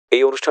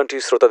এই অনুষ্ঠানটি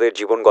শ্রোতাদের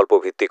জীবন গল্প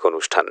ভিত্তিক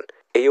অনুষ্ঠান।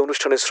 এই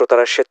অনুষ্ঠানে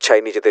শ্রোতারা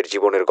স্বেচ্ছায় নিজেদের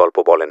জীবনের গল্প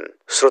বলেন।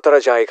 শ্রোতারা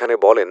যা এখানে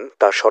বলেন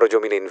তা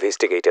সরজমিনে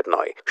ইনভেস্টিগেটেড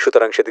নয়,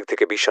 সুতরাং সেদিক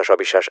থেকে বিশ্বাস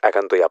অবিশ্বাস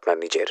একান্তই আপনার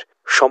নিজের।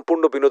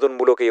 সম্পূর্ণ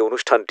বিনোদনমূলক এই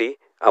অনুষ্ঠানটি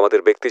আমাদের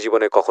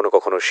ব্যক্তিজীবনে কখনো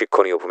কখনো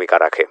শিক্ষণীয় ভূমিকা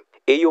রাখে।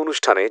 এই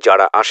অনুষ্ঠানে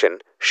যারা আসেন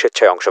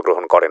স্বেচ্ছায়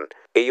অংশগ্রহণ করেন।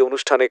 এই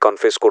অনুষ্ঠানে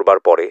কনফেস করবার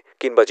পরে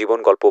কিংবা জীবন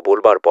গল্প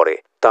বলবার পরে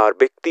তার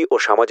ব্যক্তি ও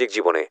সামাজিক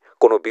জীবনে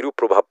কোনো বিরূপ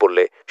প্রভাব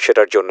পড়লে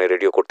সেটার জন্য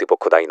রেডিও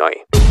কর্তৃপক্ষ দায়ী নয়।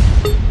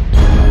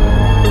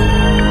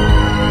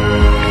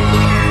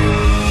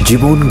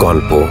 জীবন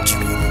গল্প,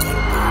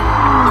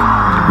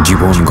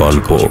 জীবন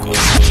গল্প,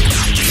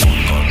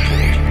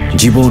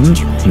 জীবন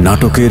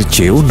নাটকের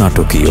চেয়েও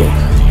নাটকীয়।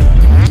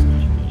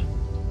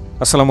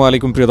 আসসালামু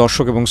আলাইকুম প্রিয়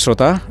দর্শক এবং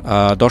শ্রোতা।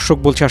 দর্শক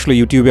বলছে আসলে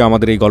ইউটিউবে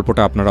আমাদের এই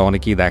গল্পটা আপনারা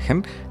অনেকেই দেখেন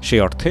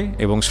সেই অর্থে,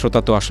 এবং শ্রোতা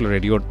তো আসলে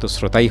রেডিওর তো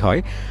শ্রোতাই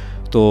হয়।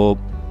 তো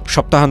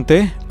সপ্তাহান্তে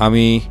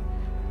আমি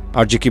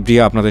আরজে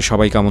কিবরিয়া আপনাদের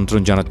সবাইকে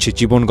আমন্ত্রণ জানাচ্ছি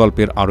জীবন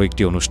গল্পের আরও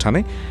একটি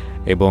অনুষ্ঠানে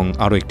এবং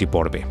আরও একটি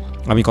পর্বে।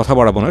 আমি কথা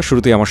বাড়াবো না,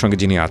 শুরুতেই আমার সঙ্গে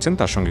যিনি আছেন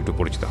তার সঙ্গে একটু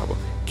পরিচিত হব।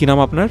 কি নাম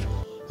আপনার?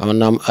 আমার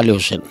নাম আলী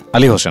হোসেন।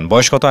 আলী হোসেন,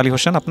 বয়স কত আলী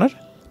হোসেন আপনার?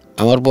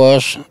 আমার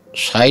বয়স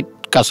 60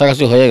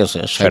 কাছাকাছি হয়ে গেছে,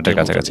 60-এর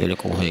কাছাকাছি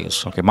এরকম হয়ে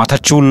গেছে। ওকে,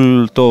 মাথার চুল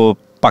তো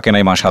পাকে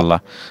নাই মাশাআল্লাহ,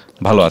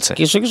 ভালো আছে?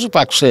 কিছু কিছু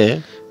পাকছে।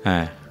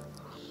 হ্যাঁ,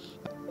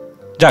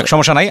 যাক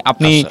সমস্যা নাই।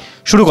 আপনি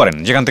শুরু করেন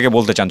যেখান থেকে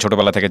বলতে চান,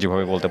 ছোটবেলা থেকে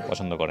যেভাবে বলতে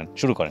পছন্দ করেন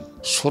শুরু করেন।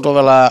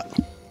 ছোটবেলা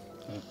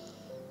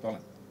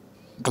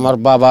আমার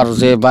বাবার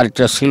যে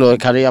বাড়িটা ছিল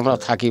এখানেই আমরা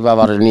থাকি,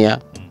 বাবার নিয়ে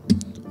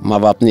মা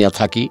বাপ নিয়ে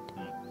থাকি।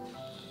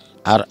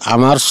 আর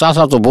আমার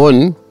চাচাতো বোন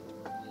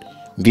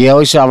বিয়ে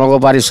হয়েছে আমাকে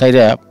বাড়ির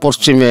সাইডে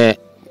পশ্চিমে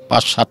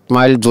 5-7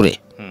 মাইল দূরে।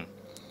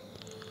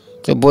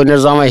 তো বোনের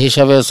জামাই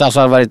হিসাবে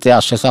চাচার বাড়িতে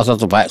আসে।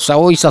 চাচাতো ভাই,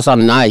 ওই চাচার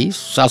নাই,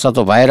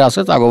 চাচাতো ভাইয়ের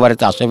আছে, তাকে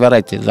বাড়িতে আসে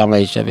বেড়াইতে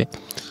জামাই হিসাবে।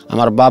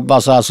 আমার বাপ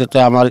বাসা আছে, তো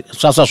আমার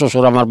চাচা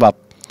শ্বশুর আমার বাপ,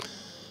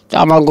 তো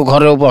আমাকে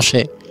ঘরেও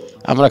বসে,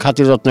 আমরা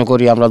খাতির যত্ন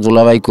করি, আমরা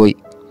দুলাভাই কই।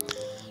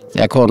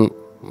 এখন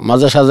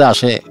মাঝে সাঝে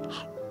আসে,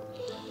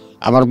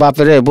 আমার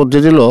বাপেরে বুদ্ধি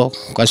দিল,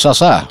 কয়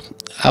চাচা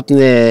আপনি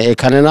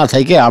এখানে না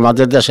থেকে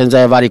আমাদের দেশে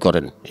যায় বাড়ি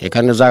করেন,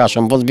 এখানে জায়গা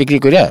সম্পদ বিক্রি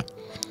করে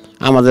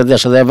আমাদের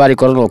দেশে যায় বাড়ি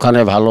করেন, ওখানে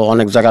ভালো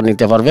অনেক জায়গা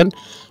নিতে পারবেন,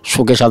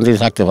 সুখে শান্তিতে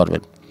থাকতে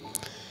পারবেন।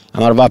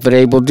 আমার বাপের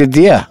এই বুদ্ধি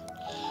দিয়া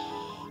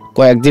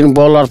কয়েকদিন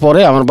বলার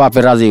পরে আমার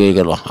বাপের রাজি হয়ে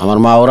গেল, আমার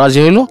মাও রাজি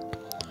হইল।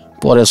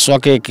 পরে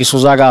চকে কিছু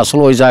জায়গা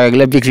আসলো, ওই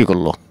জায়গাগুলো বিক্রি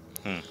করলো।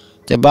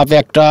 তো বাপে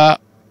একটা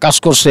কাজ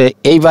করছে,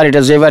 এই বাড়িটা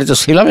যে বাড়িতে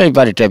ছিলাম এই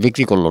বাড়িটা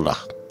বিক্রি করলো না,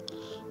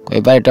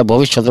 এই বাড়িটা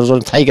ভবিষ্যতের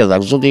জন্য থাইকে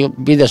যাক, যদি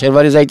বিদেশের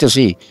বাড়ি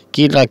যাইতেছি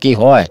কি না কি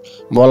হয়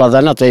বলা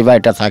যায় না, তো এই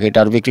বাড়িটা থাকে, এটা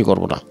আর বিক্রি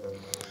করবো না।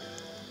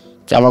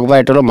 তো আমার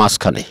বাড়িটা হলো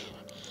মাঝখানে,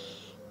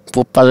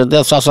 পূব পাশে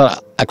দিয়ে চাচার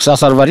এক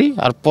চাচার বাড়ি,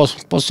 আর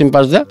পশ্চিম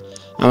পাশ দিয়ে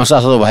আমার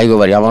চাচাতো ভাইগো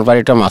বাড়ি। আমার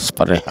বাড়িটা মাছ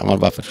পারে আমার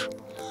বাপের।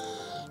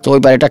 তো ওই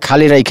বাড়িটা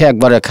খালি রেখে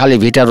একবারে খালি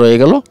ভিটা রয়ে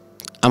গেল,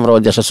 আমরা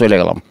ওই দেশে চলে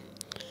গেলাম।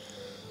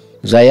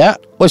 যাইয়া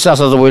ওই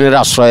চাচাতো বোনের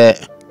আশ্রয়ে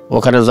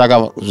ওখানে জায়গা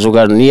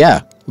জোগাড় নিয়ে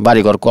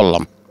বাড়িঘর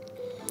করলাম।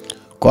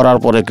 করার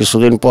পরে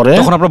কিছুদিন পরে,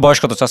 তখন আপনার বয়স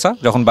কত চাচা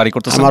যখন বাড়ি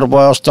করতেছেন? আমার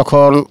বয়স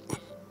তখন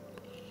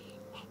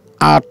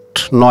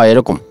 8-9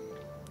 এরকম।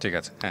 ঠিক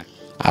আছে, হ্যাঁ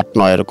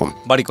 8-9 এরকম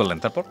বাড়ি করলেন।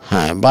 তারপর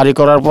হ্যাঁ, বাড়ি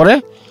করার পরে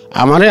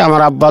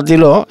আমার আব্বা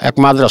দিল এক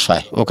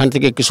মাদ্রাসায়, ওখান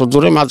থেকে কিছু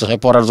দূরে মাদ্রাসায়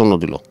পড়ার জন্য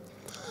দিল,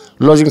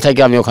 লজিং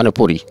থেকে আমি ওখানে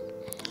পড়ি।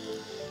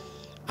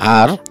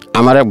 আর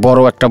আমার বড়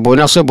একটা বোন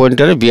আছে,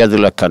 বোনটারে বিয়ে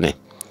দিল এখানে,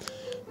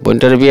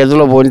 বোনটারে বিয়ে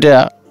দিল। বোনটা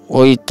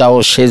ওই তাও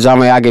সে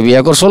জামাই আগে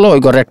বিয়ে করছিল, ওই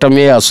ঘরে একটা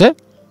মেয়ে আছে,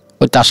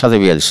 ওই তার সাথে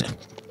বিয়ে দিছে।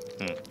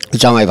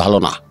 জামাই ভালো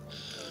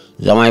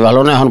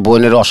না, এখন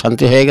বোনের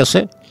অশান্তি হয়ে গেছে।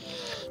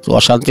 তো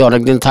অশান্তি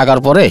অনেকদিন থাকার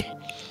পরে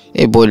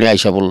এই বোনে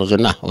আইসা বললো যে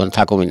না ওখানে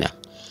থাকবি না।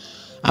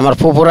 আমার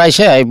ফুপুর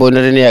আইসা এই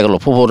বোনের নিয়ে গেলো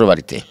ফুপুরের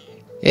বাড়িতে,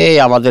 এই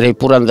আমাদের এই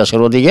পুরান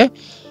দেশের ওদিকে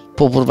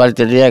ফুপুর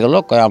বাড়িতে নিয়ে গেলো,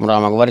 কয় আমরা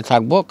আমার বাড়ি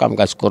থাকবো, কাম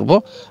কাজ করবো,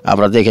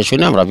 আমরা দেখে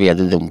শুনে আমরা বিয়ে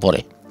দিয়ে দেব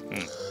পরে।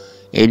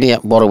 এই নিয়ে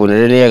বড় বোনের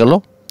নিয়ে গেলো।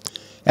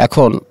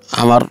 এখন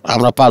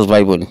আমরা 5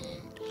 ভাই বোন,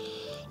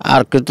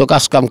 আর কিন্তু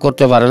কাজকাম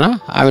করতে পারে না।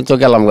 আমি তো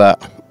গেলাম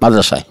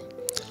মাদ্রাসায়,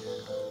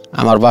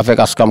 আমার বাপে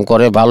কাজকাম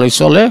করে, ভালোই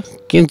চলে।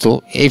 কিন্তু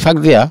এই ফাঁক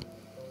দিয়া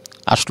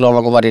আসলো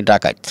আমাকে বাড়ি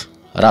ডাকাত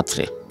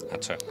রাত্রে।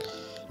 আচ্ছা,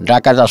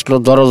 ডাকাত আসলো,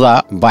 দরজা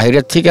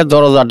বাহিরের থেকে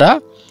দরজাটা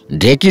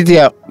ঢেকি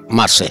দিয়া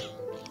মারছে,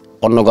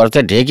 অন্য ঘরেতে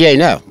ঢেকি আই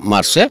না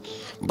মারছে,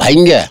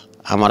 ভাইঙ্গা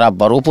আমার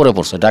আব্বার উপরে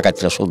পড়ছে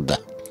ডাকাতরা শুদ্ধা।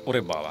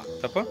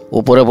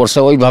 উপরে পড়ছে,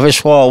 ওইভাবে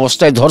শোয়া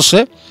অবস্থায় ধরছে,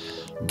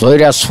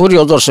 ধৈরা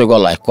ছুরিও ধরছে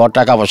গলায়,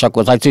 টাকা পয়সা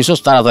কোথায় তুইছস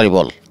তাড়াতাড়ি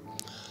বল।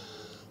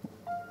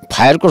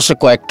 ফায়ার করছে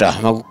কয়েকটা,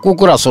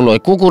 কুকুর আসলো,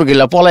 কুকুর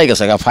গিলা পলাই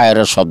গেছে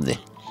ফায়ারের শব্দে।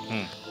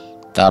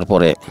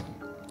 তারপরে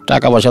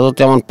টাকা পয়সা তো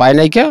তেমন পায়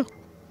নাই, কে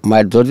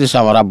মায়ের ধরে দিয়েছে।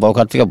 আমার আব্বা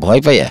ওখান থেকে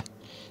ভয় পাইয়া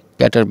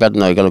পেটের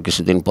বেদনা হয়ে গেল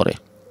কিছুদিন পরে।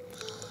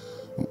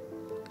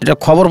 এটা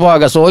খবর পাওয়া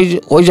গেছে,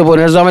 ওই যে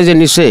বোনের জামাই যে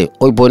নিছে,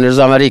 ওই বোনের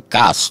জামাইয়ের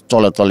কাজ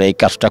তলে তলে এই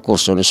কাজটা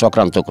করছে, উনি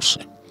চক্রান্ত করছে।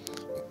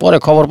 পরে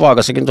খবর পাওয়া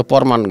গেছে, কিন্তু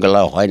প্রমাণ গেলা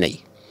হয় নাই।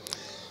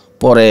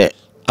 পরে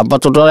আব্বা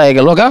তো ডরাই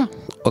গেল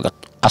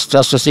আস্তে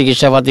আস্তে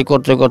চিকিৎসাপাতি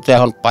করতে করতে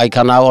এখন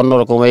পায়খানা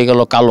অন্যরকম হয়ে গেল,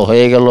 কালো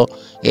হয়ে গেল,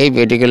 এই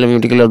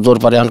মেডিকেলের দৌড়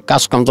পারে, এখন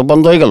কাজকাম তো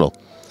বন্ধ হয়ে গেল।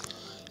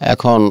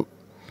 এখন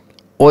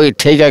ওই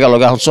ঠেকে গেল,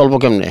 এখন চলবো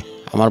কেমনে?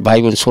 আমার ভাই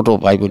বোন, ছোটো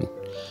ভাই বোন,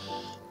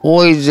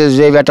 ওই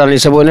যে বেটা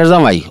নিচে বোনের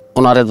জামাই,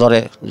 ওনারে ধরে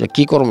যে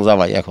কী করুম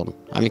জামাই, এখন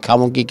আমি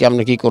খামো কি,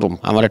 কেমনে কী করুম,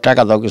 আমার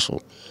টাকা দাও কিছু।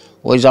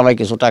 ওই জামাই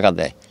কিছু টাকা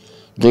দেয়,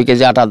 2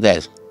 কেজি আটা দেয়,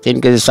 3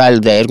 কেজি চাল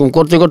দেয়, এরকম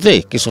করতে করতে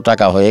কিছু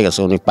টাকা হয়ে গেছে,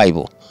 উনি পাইব।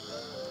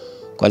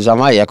 কয়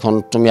জামাই এখন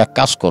তুমি এক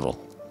কাজ করো,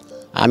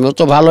 আমিও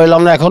তো ভালো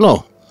হইলাম না এখনও,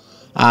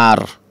 আর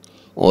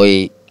ওই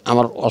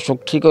আমার অসুখ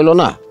ঠিক হইলো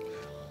না,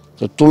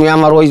 তো তুমি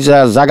আমার ওই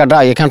জায়গাটা,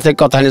 এখান থেকে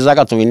কথানি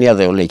জায়গা তুমি নিয়ে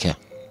দেও লেখা,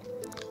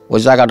 ওই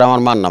জায়গাটা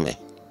আমার মার নামে।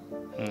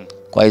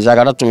 কয়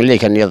জায়গাটা তুমি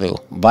লেখা নিয়ে দেও,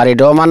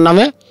 বাড়িটাও আমার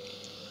নামে,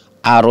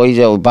 আর ওই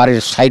যে বাড়ির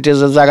সাইডে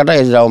যে জায়গাটা,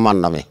 এটাও আমার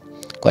নামে।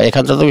 কয়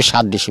এখান থেকে তুমি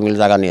 7 ডিসিমিল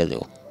জায়গা নিয়ে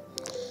দেও।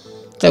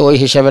 তাই ওই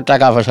হিসাবে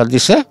টাকা পয়সা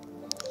দিছে,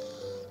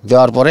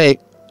 দেওয়ার পরে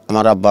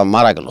আমার আব্বা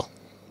মারা গেল।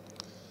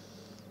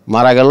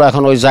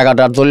 এখন ওই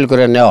জায়গাটা দলিল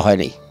করে নেওয়া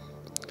হয়নি।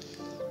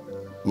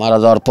 মারা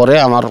যাওয়ার পরে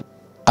আমার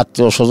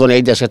আত্মীয় স্বজন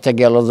এই দেশে থেকে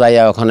গেল,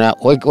 যাইয়া ওখানে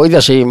ওই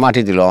দেশেই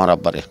মাটি দিল আমার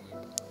আব্বারে,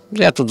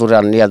 যে এত দূরে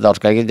আর নেওয়া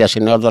দরকার, এই দেশে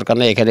নেওয়ার দরকার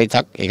নেই, এখানেই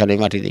থাক, এখানেই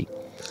মাটি দিই।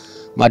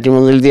 মাটি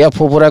মন্দির দিয়ে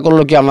ফুফুরা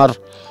করলো কি, আমার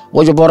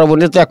ওই যে বড়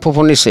বোনের তো এক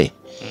ফুফু নিছে,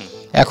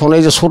 এখন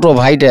এই যে ছোটো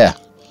ভাইটা,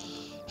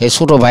 এই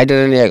ছোটো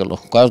ভাইটারে নিয়ে গেল,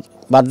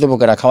 বাদ দেবো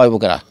কেরা, খাওয়াইবো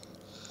কেরা,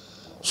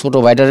 ছোটো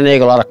ভাইটারে নিয়ে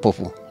গেল, আর এক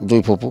ফুফু, 2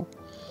 ফুফু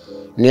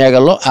নিয়ে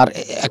গেল। আর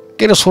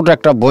একেবারে ছোটো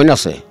একটা বোন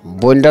আছে,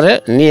 বোনটারে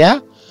নিয়ে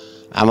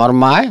আমার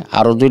মায়,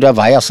 আরও 2টা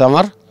ভাই আছে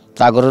আমার,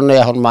 তা করে নিয়ে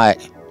এখন মায়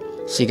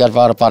শিকার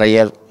পাওয়ার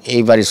পাড়াইয়ার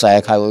এই বাড়ি চায়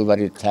খায়, ওই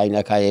বাড়ি খাই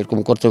না খায়, এরকম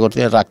করতে করতে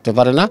রাখতে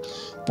পারে না।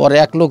 পরে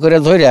এক লোকের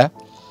ধইরা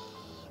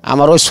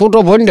আমার ওই ছোটো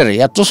বোনটারে,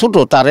 এত ছোটো,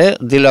 তারে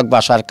দিল এক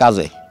বাসার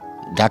কাজে,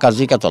 ঢাকা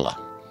জিকাতলা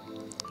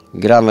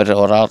গ্রামের,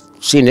 ওরা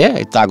চিনে,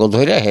 এই তাগো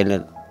ধরে হেনে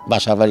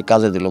বাসা বাড়ি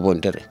কাজে দিল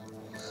বোনটারে।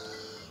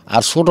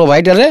 আর ছোটো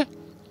ভাইটারে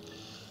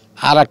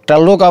আর একটা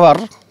লোক আবার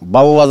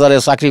বাবুবাজারে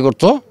চাকরি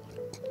করতো,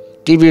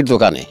 টিভির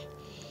দোকানে,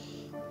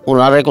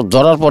 ওনারে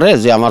ধরার পরে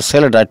যে আমার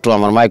ছেলেটা একটু,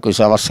 আমার মাই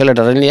কইছে আমার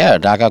ছেলেটারে নিয়ে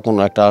ঢাকা কোনো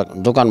একটা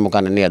দোকান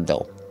মোকানে নিয়ে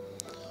দাও।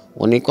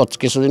 উনি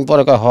কিছুদিন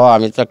পরে কয়,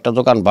 আমি তো একটা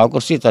দোকান ভাও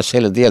করছি, তার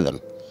ছেলে দিয়ে দেন।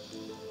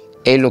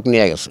 এই লোক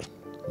নিয়ে গেছে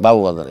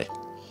বাবুবাজারে,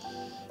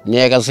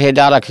 নিয়ে গেছে,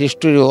 সেটা আর এক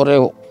হিস্ট্রি, ওরে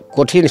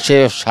কঠিন, সে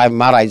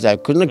মারাই যায়,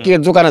 কিন্তু কে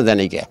দোকানে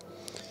দেয়নি কে।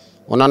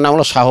 ওনার নাম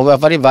হলো শাহু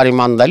ব্যাপারী, বাড়ি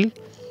মান্দাইল।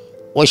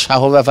 ওই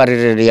শাহু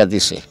ব্যাপারীর রিয়া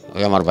দিছে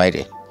ওই আমার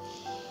বাইরে।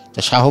 তো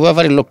শাহু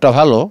ব্যাপারীর লোকটা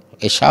ভালো,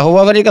 এই শাহু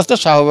ব্যাপারীর কাছে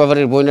শাহু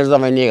ব্যাপারীর বোনের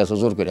জামাই নিয়ে গেছে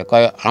জোর করে,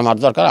 কয় আমার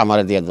দরকার,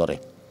 আমারে দিয়ে ধরে।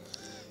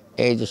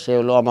 এই যে সে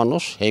হলো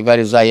মানুষ, এই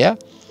বাড়ি যাইয়া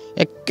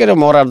একেবারে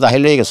মরার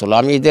দাহিল হয়ে গেছিলো।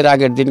 আমি ঈদের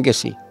আগের দিন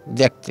গেছি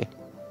দেখতে,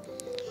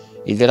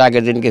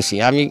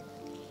 আমি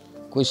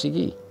কইছি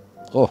কি,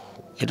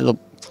 এটা তো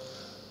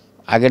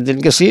আগের দিন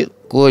গেছি,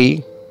 কই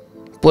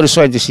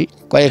পরিচয় দিছি,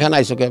 কয় এখানে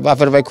আইসো কে,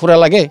 বাপের ভাই খুঁড়া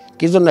লাগে,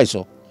 কী জন্য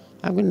আইসো?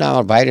 আমি না,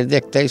 আমার বাইরে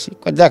দেখতে আইসি।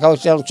 কয় দেখা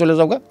হচ্ছে, এখন চলে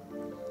যাও গা।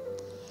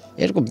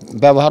 এরকম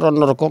ব্যবহার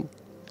অন্যরকম।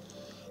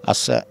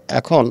 আচ্ছা,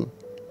 এখন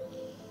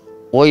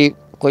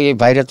কই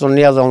বাইরে তো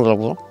নিয়ে যাওয়া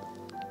লাগবো,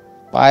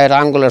 পায়ের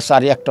আঙ্গুলের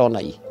চারি একটাও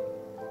নাই,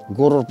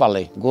 গরুর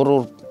পালে,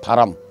 গরুর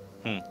ফার্ম,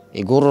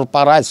 এই গরুর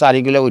পাড়ায়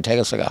চারিগুলো উঠে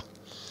গেছে গা।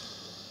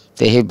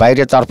 তো এই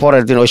বাইরে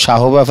তারপরের দিন ওই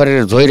শাহু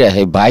ব্যাপারীর ধৈর্য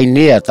এই ভাই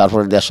নিয়ে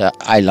তারপরে দেশে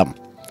আইলাম।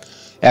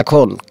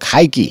 এখন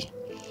খাই কি,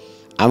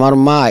 আমার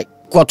মা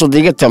কত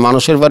দিকে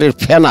মানুষের বাড়ির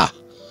ফেনা,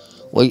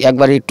 ওই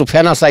একবার একটু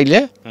ফেনা চাইলে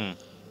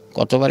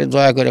কতবারই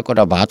দয়া করে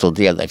কটা ভাতও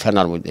দিয়ে দেয়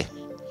ফেনার মধ্যে,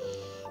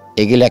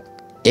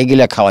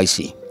 এগুলা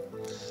খাওয়াইছি।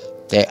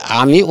 তো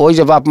আমি ওই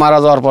যে বাপ মারা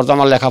যাওয়ার পর তো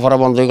আমার লেখাপড়া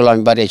বন্ধ হয়ে গেল,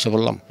 আমি বাড়ি এসে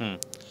বললাম।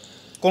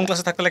 কোন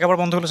ক্লাসে থাকতে লেখাপড়া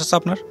বন্ধ হলো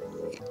আপনার?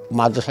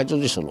 মাদ্রাসায় তো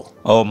দিছিল।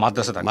 ও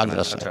মাদ্রাসা,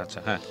 মাদ্রাসা। আচ্ছা,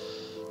 হ্যাঁ।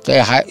 তো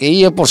এই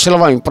পড়ছিলাম,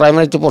 আমি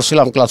প্রাইমারিতে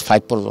পড়ছিলাম ক্লাস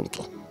 5 পর্যন্ত,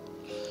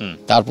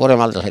 তারপরে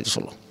মাদ্রাসায়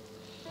দিছিল।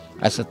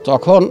 আচ্ছা,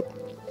 তখন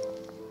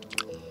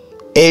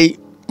এই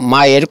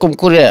মা এরকম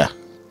করে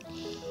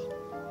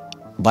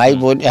ভাই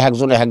বোন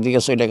একজন একদিকে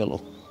চলে গেল,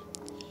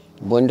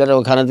 বোনটারে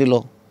ওখানে দিল।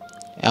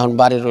 এখন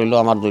বাড়ি রইল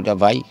আমার 2টা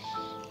ভাই,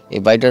 এই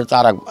ভাইটার তো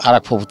আর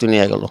এক ফুফুতি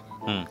নিয়ে গেল,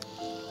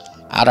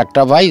 আর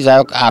একটা ভাই, যাই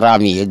হোক, আর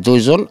আমি, এই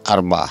 2জন আর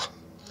মা।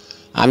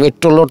 আমি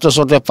একটু লড়তে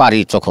চড়তে পারি,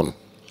 তখন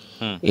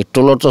একটু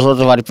লড়তে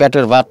চড়তে পারি,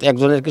 পেটের ভাত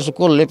একজনের কিছু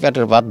করলে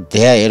পেটের ভাত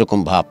দেয়, এরকম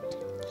ভাব।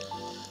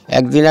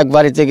 একদিন এক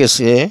বাড়িতে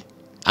গেছে,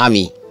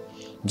 আমি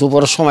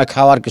দুপুরের সময়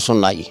খাওয়ার কিছু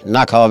নাই,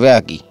 না খাওয়াবে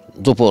কি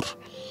দুপুর,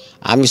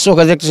 আমি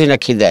চোখে দেখতেছি না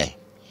খিদায়,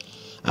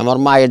 আমার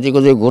মা এদিকে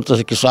ওদিকে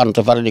ঘুরতেছে, কিছু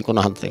আনতে পারেনি কোনো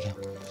হাত থেকে।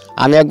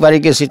 আমি একবারই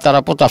গেছি, তারা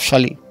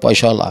প্রতাপশালী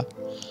পয়সাওয়ালা,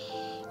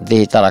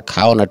 দেখি তারা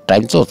খাওয়ানোর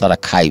টাইম তো, তারা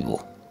খাইব।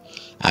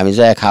 আমি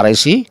যাই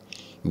খারাইছি,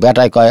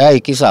 বেটায় কয়, এই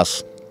কি চাস?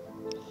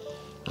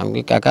 আমি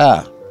কি, কাকা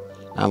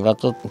আমরা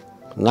তো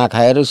না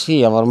খাই রয়েছি,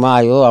 আমার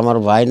মাও আমার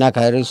ভাই না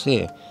খাই রয়েছে,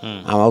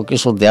 আমাকে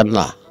কিছু দেন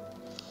না।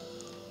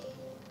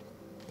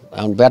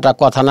 এখন বেটা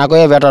কথা না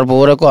কয়ে বেটার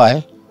বউরে কয়,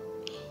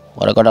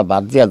 ওরে কটা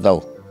ভাত দিয়া দাও,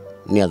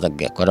 নিয়ে যাক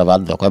গে, কটা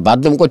ভাত দাও। কয় ভাত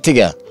দেব করছি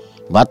গে,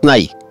 ভাত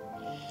নাই,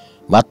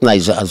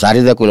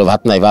 জারি দে কইলো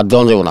ভাত নাই, ভাত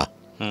দেওয়া যাবো না।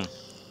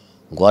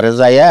 ঘরে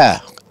যাইয়া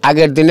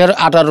আগের দিনের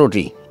আটার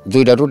রুটি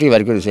 2টা রুটি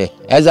বের করেছে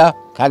এ যা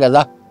খাগে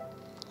যা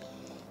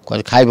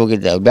কয় খাইব কি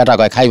দেয় বেটা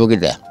কয় খাইব কি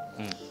দেয়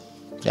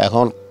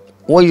এখন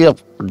ওই যে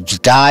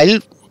ডাল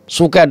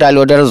শুকা ডাল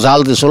ওইটার জাল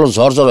দিছিল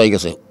ঝরঝর হয়ে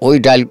গেছে ওই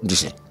ডাল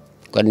দিছে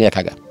কয় নিয়ে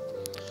খাগা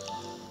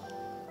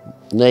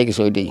নিয়ে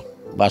গেছে ওইটাই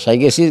বাসায়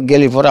গেছি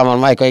গেলি পরে আমার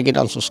মায় কয় কি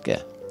আনছুসকে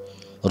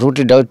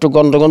রুটিটা একটু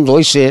গন্ধ গন্ধ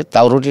হয়েছে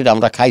তাও রুটিটা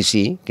আমরা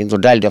খাইছি কিন্তু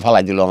ডালটা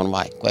ফালাই দিল আমার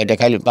মায় কয় এটা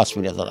খাইলি 5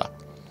 মিনিট ধরা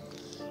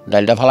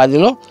ডালটা ফালাই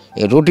দিল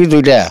এই রুটি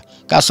 2টা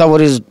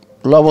কাঁচামরিচ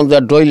লবণ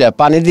দিয়ে ডইলে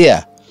পানি দিয়া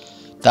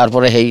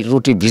তারপরে এই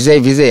রুটি ভিজে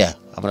ভিজে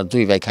আমরা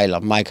 2 ভাই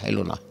খাইলাম মায়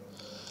খাইলো না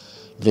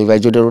 2 ভাই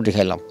 2টা রুটি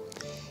খাইলাম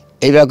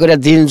এইবার করে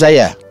দিন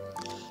যাইয়া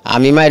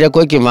আমি মায়ের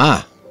কই কি মা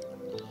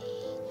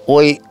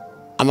ওই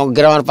আমার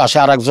গ্রামের পাশে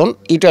আর একজন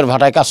ইটের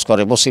ভাটায় কাজ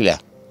করে বসিলা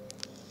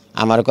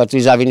আমার কয়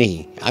তুই যাবি নি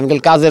আমি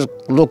বলি কাজের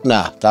লোক না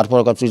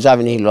তারপরে কয় তুই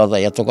যাবি নি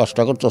লজাই এত কষ্ট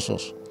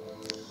করতেছস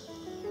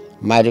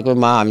মায়ের কই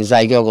মা আমি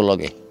যাই গে ওগো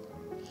লগে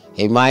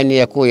এই মায়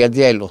নিয়ে কইয়া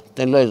দিয়ে আইলো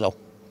তাই লয়ে যাও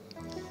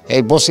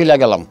এই বসিলা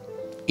গেলাম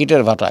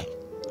ইটের ভাটায়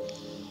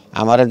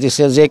আমারে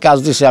দিছে যে কাজ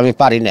দিছে আমি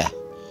পারি না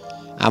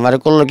আমারে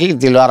করলো কি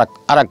দিল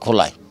আর এক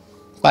খোলায়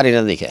পারি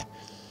না দেখে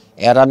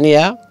এরা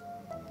নিয়ে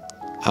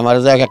আমার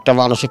যে একটা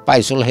মানুষের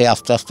পাইছিল হে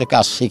আস্তে আস্তে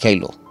কাজ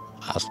শিখাইলো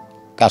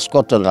কাজ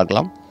করতে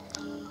লাগলাম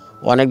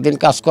অনেক দিন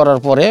কাজ করার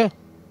পরে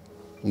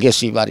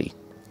গেছি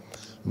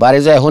বাড়ি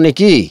যায় শুনি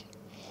কি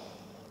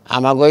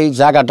আমাকে ওই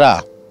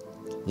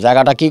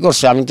জায়গাটা কি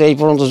করছে আমি তো এই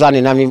পর্যন্ত জানি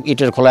না আমি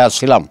ইটের খোলায়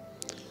ছিলাম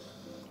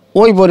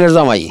ওই বোনের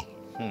জামাই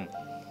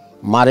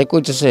মারে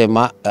কইতেছে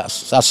মা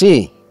চাষি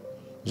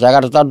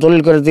জায়গাটা তার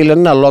দলিল করে দিলেন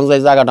না লঞ্জাই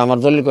জায়গাটা আমার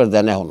দলিল করে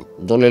দেন এখন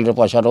দলিলের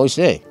পয়সা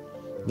রয়েছে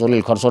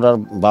দলিল খরচটার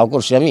ভাও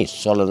করছি আমি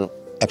চলেন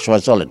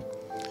একসময় চলেন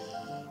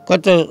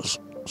কয়তো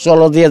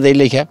চলো দিয়ে দেই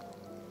লেখা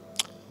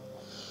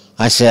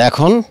আচ্ছা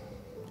এখন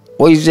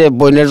ওই যে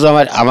বোনের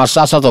জামাই আমার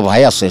চাচাতো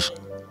ভাই আছে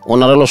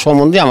ওনার হলো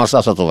সম্বন্ধে আমার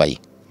চাচাতো ভাই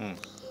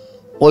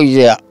ওই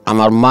যে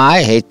আমার মা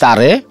হে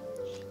তারে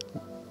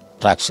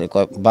রাখছে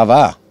কয়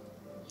বাবা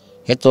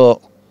হে তো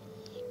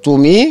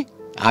তুমি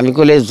আমি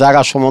কইলে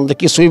জায়গা সম্বন্ধে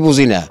কিছুই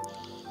বুঝি না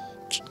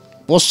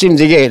পশ্চিম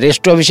দিকে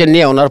রেস্ট অফিসে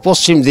নিয়ে ওনার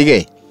পশ্চিম দিকে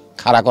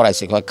খাড়া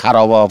করাইছে কয়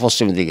খাড়াও বাবা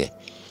পশ্চিম দিকে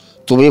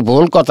তুমি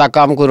ভুল কথা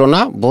কাম করো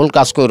না ভুল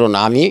কাজ করো না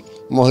আমি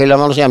মহিলা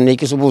মানুষ এমনি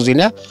কিছু বুঝি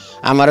না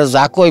আমার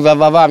যা কইবা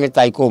বাবা আমি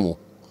তাই কমু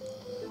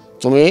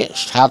তুমি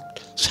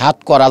সাত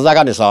করা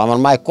জায়গা নিছাও আমার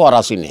মায়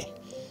করা চিনে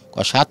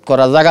কয় 7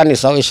 করা জায়গা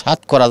নিছাও এই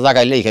 7 করা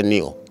জায়গায় লেখে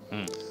নিও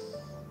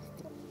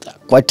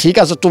কয় ঠিক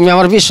আছে তুমি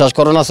আমার বিশ্বাস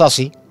করো না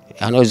চাষি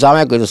এখন ওই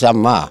জামাই কইতেছে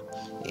আম্মা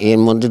এর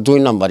মধ্যে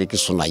 2 নম্বরই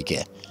কিছু নাই কে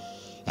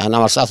এখন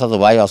আমার চাচা তো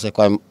ভাই আছে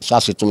কয়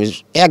চাষি তুমি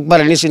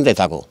একবারে নিশ্চিন্তায়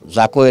থাকো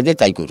যা কয়ে দেয়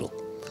তাই করো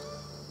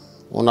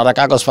ওনারা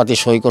কাগজপাতি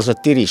সই করছে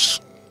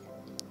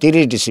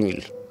 30 ডিসিমিল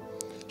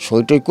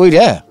সইটই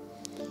কইরা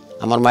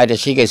আমার মায়ের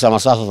শিখাইছে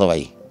আমার চাচা তো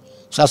ভাই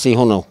চাষি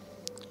শোনো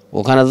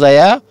ওখানে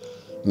যাইয়া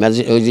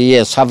ওই যে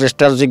সাব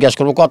রেজিস্ট্রার জিজ্ঞাসা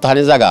করবো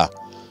কতখানি জায়গা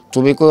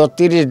তুমি কই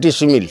 30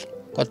 ডিসিমিল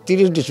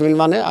 30 ডিসিমিল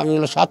মানে আমি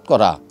হলো 7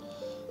 করা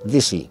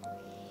দিছি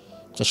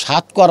তো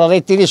 7 করারে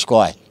 30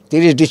 কয়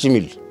 30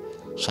 ডিসিমিল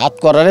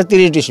 7 করারে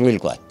 30 ডিসিমিল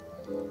কয়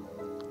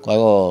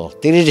ও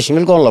 30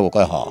 ডিসিমিল কোন লাগবো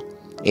কয় হ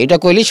এইটা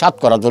কইলি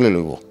 7 করা দলিল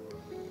লইব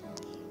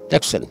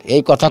দেখছেন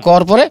এই কথা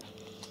কওয়ার পরে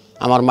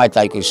আমার মায়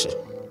তাই কইছে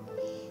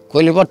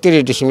কইলি পর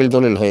 30 ডিসিমিল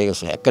দলিল হয়ে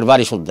গেছে একের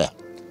বাড়ি শুদ্ধা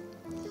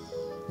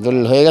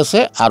দলিল হয়ে গেছে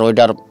আর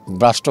ওইটার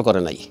ব্রাস্ট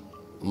করে নাই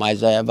মায়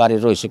যায় বাড়ি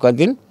রয়েছে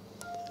কয়েকদিন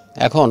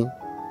এখন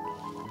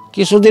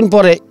কিছুদিন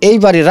পরে এই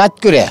বাড়ি রাত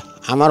করে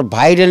আমার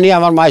ভাইরে নিয়ে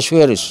আমার মায়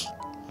শুয়ে রয়েছে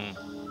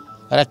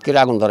রাত করে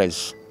আগুন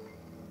ধরাইছে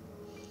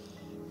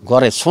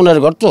ঘরে সোনের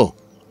ঘর তো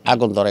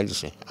আগুন ধরাই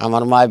দিছে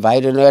আমার মায়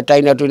বাইরে নিয়ে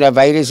টাইনা টুইনা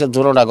বাইরেছে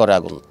দুটোটা ঘরে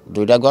আগুন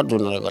 2টা ঘর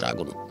 2টা ঘরে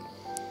আগুন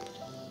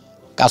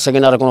কাছে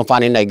কিনারে কোনো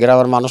পানি নাই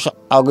গ্রামের মানুষ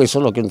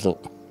আগেছিল কিন্তু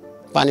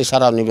পানি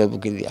ছাড়া নিবে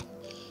বুকি দিয়া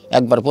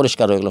একবার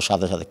পরিষ্কার হয়ে গেলো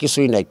সাথে সাথে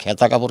কিছুই নাই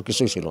খেতা কাপড়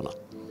কিছুই ছিল না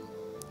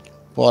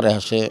পরে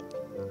আসে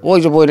ওই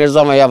যে বইনের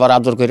জামাই আবার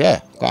আদর করে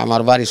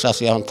আমার বাড়ির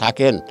চাষি এখন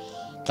থাকেন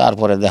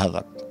তারপরে দেখা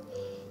যাক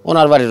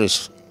ওনার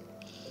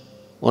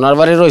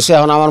বাড়ি রয়েছে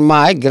এখন আমার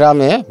মায়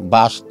গ্রামে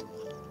বাস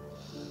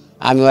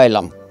আমিও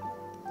আইলাম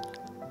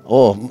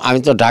আমি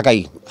তো ঢাকাই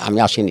আমি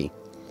আসিনি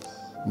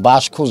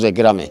বাস খুঁজে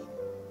গ্রামে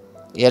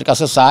এর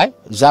কাছে চায়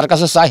যার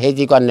কাছে চায় সেই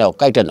দিকে নেও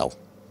কাইটে নাও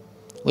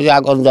ওই যে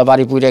আগুন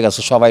বাড়ি পুড়ে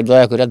গেছে সবাই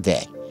দয়া করে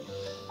দেয়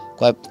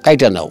কয়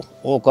কাইটে নাও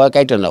কয়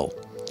কাইটে নাও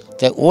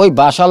তো ওই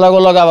বাসা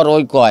লগে আবার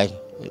ওই কয়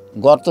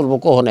ঘর তুলবো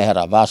কোহনে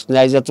হেরা বাস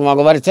নেয় যে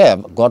তোমাকে বাড়িতে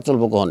ঘর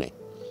তুলবো কোহনে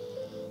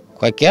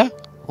কয় কে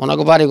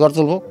ওনাকে বাড়ি ঘর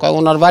তুলবো কয়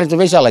ওনার বাড়ি তো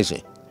বেশি চালাইছে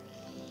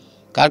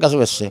কার কাছে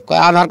বেচছে কয়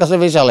আমার কাছে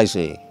বেশি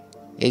চালাইছে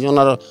এই জন্য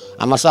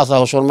আমার চাচা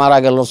হোসেন মারা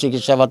গেল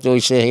চিকিৎসা পাতি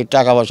হয়েছে এই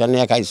টাকা পয়সা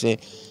নিয়ে খাইছে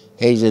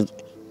এই যে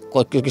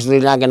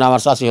কিছুদিন আগে না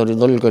আমার চাষি হরি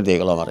দলিল করে দিয়ে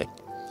গেল আমারে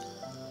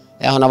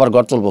এখন আবার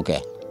ঘর তুলবো কে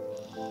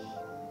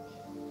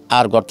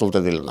আর ঘর তুলতে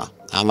দিল না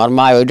আমার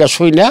মা ওইটা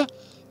শুই না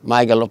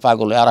মায় গেল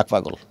পাগলে আর এক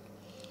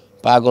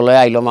পাগলে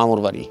আইলো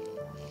মামুর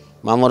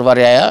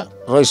বাড়ি আয়া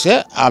রয়েছে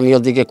আমি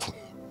ওদিকে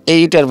এই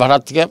ইটের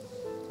ভাড়ার থেকে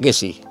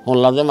গেছি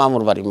শুনলাম যে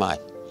মামুর বাড়ি মায়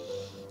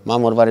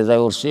মামুর বাড়ি যাই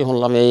উঠছি,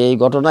 শুনলাম এই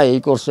ঘটনা, এই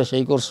করছে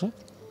সেই করছে।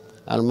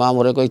 আর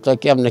মামুরে কই তো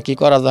কেমনে কী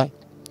করা যায়,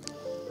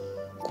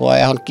 কয়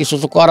এখন কিছু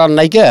তো করার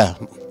নাই কে,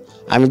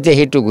 আমি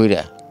দেখি একটু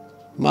ঘুরে।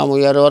 মামু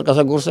আর ওর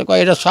কাছে ঘুরছে, কয়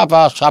এটা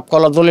সাপ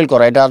কলা দলিল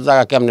করা, এটা আর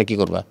জায়গা কেমনে কী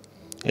করবা,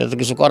 এটা তো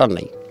কিছু করার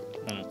নাই।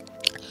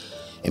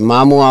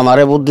 মামু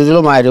আমারে বুদ্ধি দিল,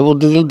 মায়েরে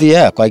বুদ্ধি দিল, দিয়ে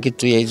কয় কি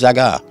তুই এই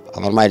জায়গা,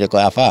 আমার মায়েরে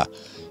কয় আফা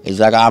এই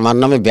জায়গা আমার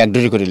নামে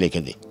ব্যাকডরি করে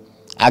লিখে দিই,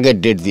 আগের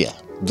ডেট দিয়া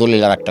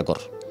দলিল আর একটা কর।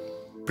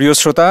 প্রিয়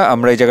শ্রোতা,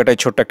 আমরা এই জায়গাটায়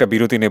ছোট্ট একটা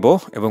বিরতি নেব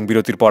এবং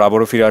বিরতির পর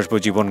আবারও ফিরে আসবো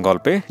জীবন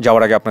গল্পে।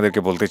 যাওয়ার আগে আপনাদেরকে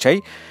বলতে চাই,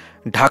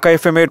 ঢাকা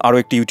এফএম এর আরও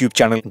একটি ইউটিউব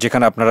চ্যানেল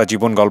যেখানে আপনারা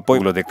জীবন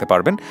গল্পগুলো দেখতে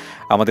পারবেন।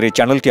 আমাদের এই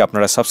চ্যানেলটি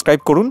আপনারা সাবস্ক্রাইব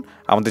করুন।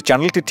 আমাদের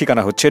চ্যানেলটির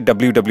ঠিকানা হচ্ছে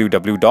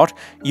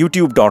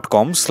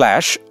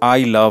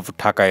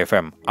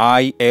www.youtube.com/ilovedhakafm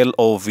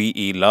ILOVE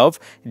love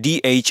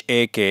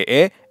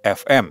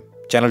DHAKAFM।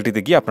 চ্যানেলটিতে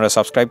গিয়ে আপনারা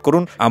সাবস্ক্রাইব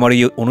করুন। আমার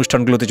এই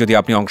অনুষ্ঠানগুলোতে যদি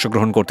আপনি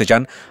অংশগ্রহণ করতে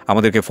চান,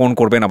 আমাদেরকে ফোন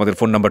করবেন। আমাদের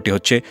ফোন নাম্বারটি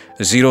হচ্ছে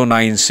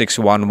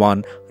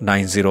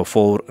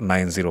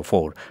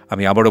 09611904904।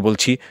 আমি আবারও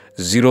বলছি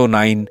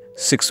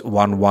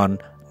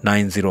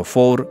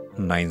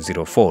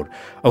 09611904904।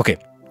 ওকে,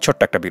 ছোট্ট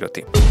একটা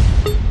বিরতি।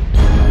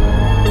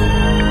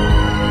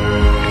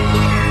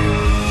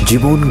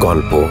 জীবন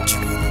গল্প,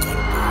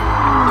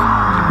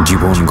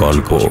 জীবন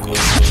গল্প।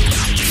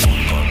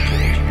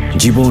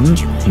 জীবন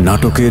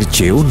নাটকের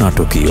চেয়েও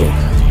নাটকীয়।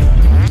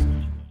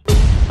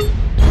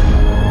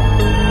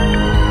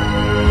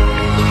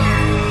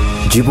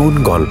 জীবন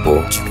গল্প,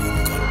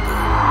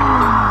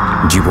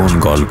 জীবন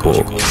গল্প।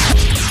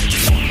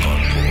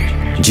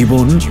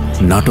 জীবন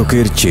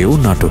নাটকের চেয়েও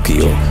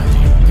নাটকীয়।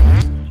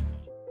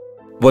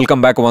 Welcome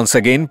back once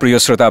again. প্রিয়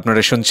শ্রোতা,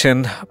 আপনারা শুনছেন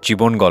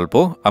জীবন গল্প।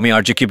 আমি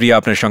আরজে কিবরিয়া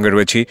আপনার সঙ্গে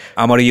রয়েছি।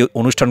 আমার এই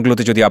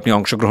অনুষ্ঠানগুলোতে যদি আপনি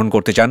অংশগ্রহণ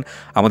করতে চান,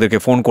 আমাদেরকে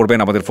ফোন করবেন।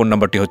 আমাদের ফোন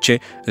নাম্বারটি হচ্ছে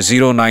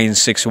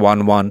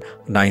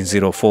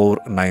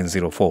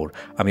 09611904904।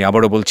 আমি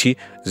আবারও বলছি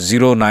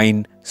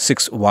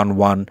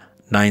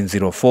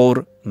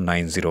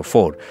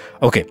 09611904904।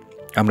 ওকে,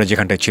 আমরা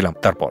যেখানটায় ছিলাম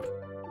তারপর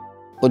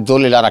ওই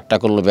দলিল আর একটা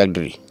করলো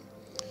ব্যাকডরি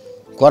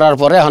করার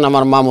পরে এখন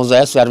আমার মামু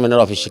যায় চেয়ারম্যানের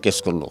অফিসে কেস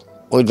করলো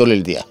ওই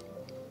দলিল দিয়া,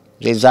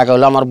 যে জায়গা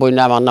হলো আমার বই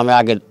না আমার নামে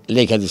আগে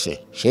লেখা দিছে,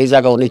 সেই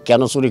জায়গা উনি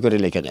কেন চুরি করে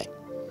লিখে নেয়।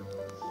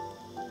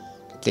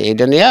 তো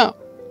এটা নিয়ে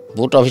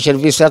ভোট অফিসের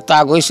বিচার,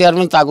 তাগই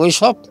চেয়ারম্যান তাগই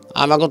সব,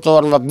 আমাকে তো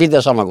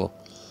বিদেশ আমাকে।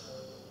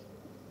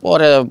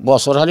 পরে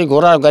বছর হারি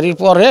ঘোরার গাড়ির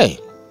পরে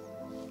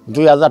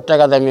 2000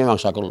 টাকা দিয়ে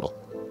মীমাংসা করলো।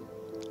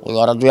 ওই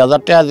ওরা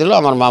 2000 টাকা দিল,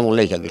 আমার মামু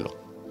লেখা দিল।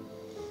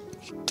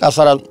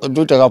 তাছাড়া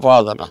 2 টাকা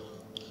পাওয়া যায় না।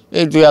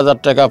 এই 2000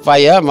 টাকা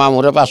পাইয়া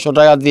মামুরে 500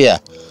 টাকা দিয়া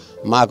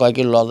মা কয়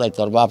কি লজাই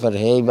তোর বাপের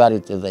সেই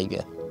বাড়িতে যাই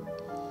গে।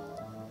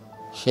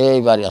 সেই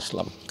বাড়ি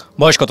আসলাম।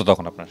 বয়স কত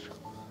তখন আপনার?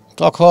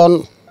 তখন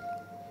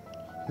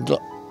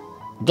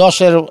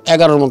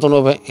 10-11 মতন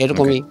হবে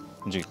এরকমই।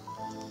 জি,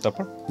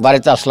 তারপর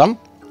বাড়িতে আসলাম।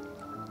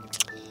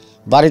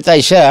 বাড়িতে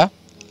আইসা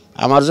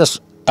আমার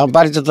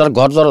বাড়িতে তো আর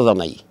ঘর দরজা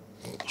নাই,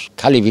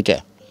 খালি ভিটে।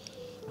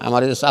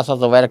 আমার এই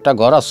চাচাতো ভাইয়ের একটা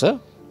ঘর আছে।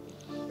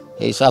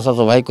 এই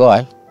চাচাতো ভাই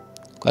কয়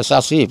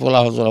চাচি পোলা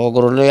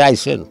ওগুলো নিয়ে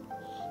আইসেন,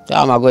 তো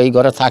আমাকে এই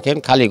ঘরে থাকেন,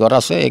 খালি ঘর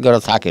আছে, এই ঘরে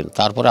থাকেন,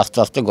 তারপরে আস্তে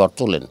আস্তে ঘর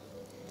তোলেন।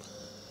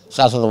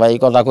 চাচাতো ভাই এই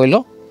কথা কইল।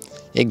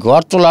 এই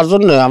ঘর তোলার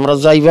জন্য আমরা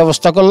যাই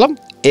ব্যবস্থা করলাম।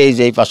 এই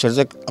যে এই পাশের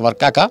যে আমার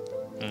কাকা,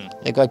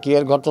 এই কয় কি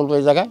এর ঘর তুলবো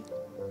এই জায়গায়?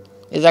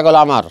 এই জায়গা হলো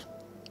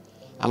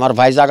আমার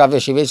ভাই জায়গা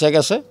বেশি বেঁচে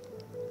গেছে,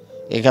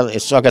 এখানে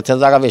চকের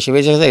জায়গা বেশি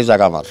বেঁচে গেছে, এই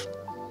জায়গা আমার।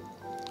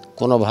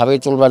 কোনোভাবেই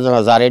তুলবার জন্য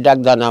যার এই ডাক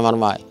জানে আমার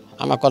মায়,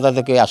 আমার কথা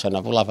থেকে আসে না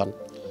পোলাপান,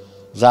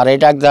 যার এই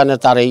ডাক জানে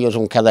তার এই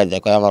ওরকম খেদাই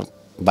দেয়, কয় আমার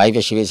ভাই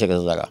বেশি বেঁচে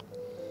গেছে জায়গা,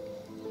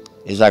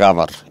 এই জায়গা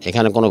আমার,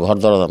 এখানে কোনো ঘর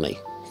দরজা নেই,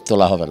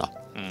 তোলা হবে না।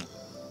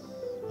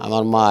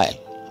 আমার মায়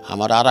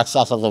আমার আর এক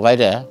চাচা তো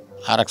বাইরে,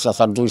 আর এক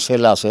চাচার 2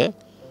 ছেলে আছে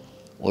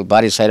ওই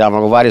বাড়ির সাইডে,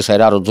 আমাকে বাড়ির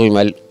সাইডে আরও 2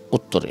 মাইল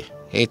উত্তরে।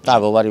 এই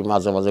তাগো বাড়ি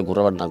মাঝে মাঝে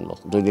ঘুরাবার লাগলো,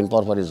 2 দিন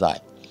পর পরই যায়।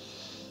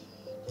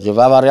 যে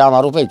বাবারে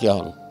আমার উপায় কি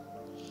এখন,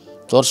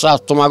 তোর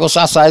তোমাকে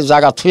চাচায়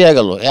জায়গা থুয়ে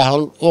গেল,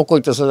 এখন ও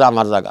কইতেছে যে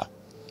আমার জায়গা,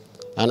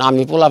 এখন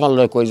আমি পোলাপান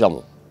লয়ে কই যাবো?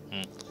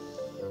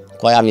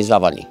 কয় আমি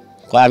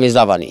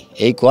যাবানি,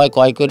 এই কয়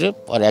করে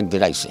পরে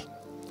একদিন আইসে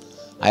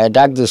আয়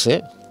ডাক দিছে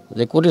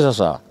যে করি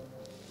চাচা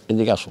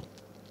এদিকে আসো,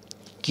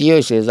 কী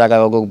হয়েছে জায়গা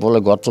বলে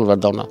ঘর তুলবার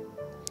দাও না?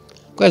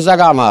 কয়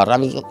জায়গা আমার,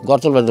 আমি ঘর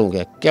তুলবার দেবো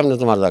কে, কেমনে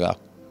তোমার জায়গা?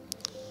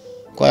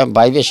 কয়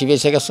ভাই বেশি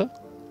বেঁচে গেছে,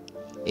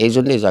 এই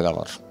জন্যই জায়গা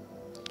আমার।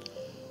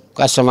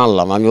 কাছে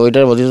মানলাম, আমি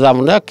ওইটার মধ্যে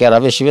যাবো না, কেরা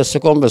বেশি বেচছে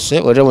কম বেচছে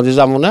ওইটার মধ্যে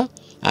যাবো না।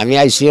 আমি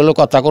আইসি হলো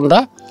কথা কোনটা,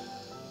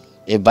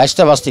 এই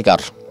 22টা বাস্তি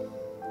কার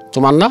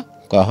তোমার না?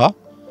 কয় হ।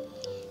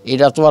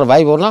 এটা তোমার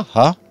ভাইব না?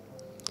 হ্যাঁ।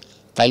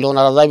 তাইলে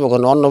ওনারা যাইব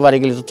কেন? অন্য বাড়ি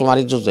গেলে তো তোমার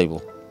ইজ্জত যাইব।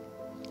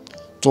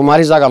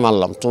 তোমারই জায়গা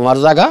মানলাম, তোমার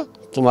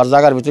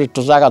জায়গার ভিতরে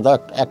একটু জায়গা দাও,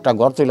 একটা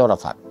ঘর তুলে ওরা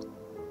থাক,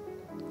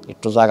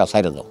 একটু জায়গা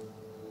ছাইড়ে দাও।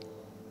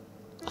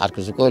 আর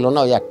কিছু কইল না,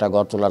 ওই একটা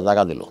ঘর তোলার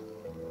জায়গা দিল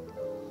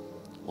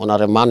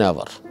ওনারে মানে।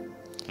 আবার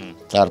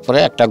তারপরে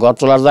একটা ঘর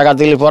তোলার জায়গা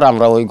দিলে পর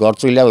আমরা ওই ঘর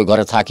তুলে ওই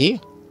ঘরে থাকি।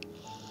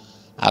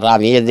 আর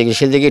আমি এদিকে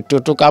সেদিকে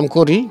একটু কাম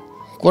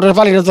করে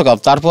পারি না তো কাম,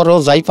 তারপরেও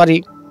যাই পারি,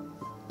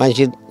 মানুষ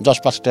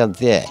 10-5 টাকা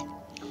দেয়।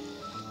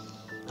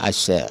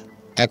 আচ্ছা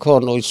এখন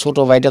ওই ছোট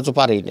ভাইটা তো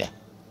পারেই না,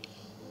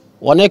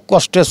 অনেক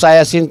কষ্টে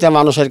চায়া চিনতে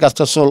মানুষের কাছ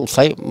থেকে চল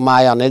চাই,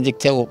 মায় আনে দিক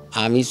থেকে,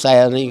 আমি চাই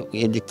আনি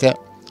এদিক থেকে,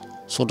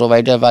 ছোটো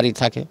ভাইটা বাড়ি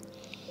থাকে।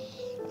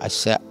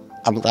 আচ্ছা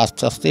আমরা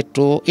আস্তে আস্তে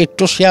একটু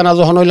একটু শিয়ানা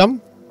যখন হইলাম,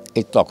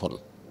 এই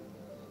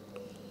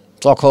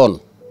তখন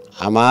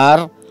আমার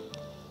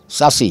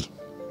চাচি,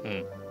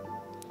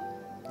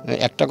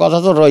 একটা কথা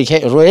তো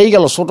রয়েই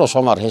গেল ছোটো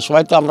সময়, সে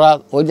সময় তো আমরা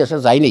ওই দেশে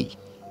যাইনি,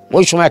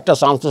 ওই সময় একটা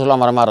চান্স ছিল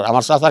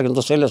আমার চাচার,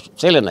 কিন্তু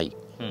ছেলে নাই,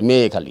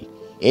 মেয়ে খালি,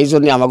 এই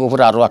জন্যে আমাকে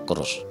উপরে আরও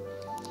আক্রোশ।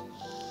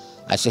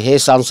 আচ্ছা হে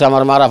চান্সে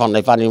আমার মারা ফান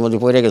নাই, পানির মধ্যে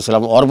পড়ে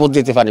গেছিলাম,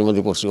 অর্বুদ্দিতে পানির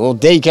মধ্যে পড়ছি, ও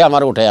দেখে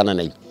আমার উঠে আনে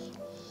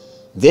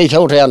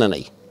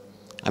নাই,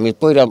 আমি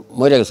পইরা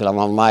মরে গেছিলাম,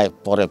 আমার মায়ে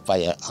পরে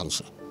পাইয়ে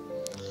আনছে,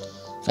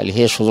 তাহলে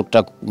হে সুযোগটা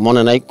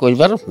মনে নাই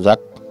কইবার যাক।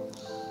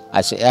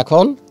 আচ্ছা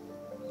এখন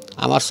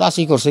আমার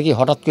চাচি করছে কি,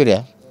 হঠাৎ করে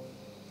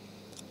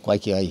কয়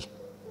কি ভাই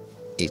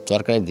এই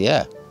তরকারি দিয়া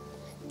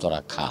তোরা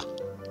খা,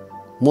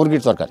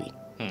 মুরগির তরকারি,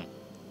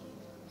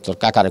 তোর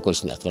কাকারে কইস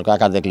না, তোর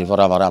কাকা দেখলি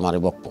পরে আবার আমারে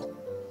বকবো।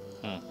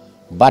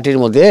 বাটির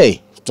মধ্যে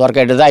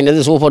তরকারিটা যাই না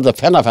দিয়েছে, উপর দিয়ে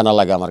ফেনা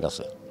লাগে, আমার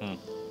কাছে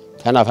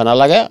ফেনা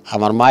লাগে,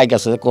 আমার মায়ের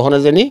কাছে কখনো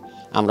জানি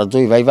আমরা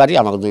 2 ভাই বাড়ি,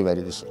 আমাকে 2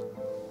 বাড়ি দিছে।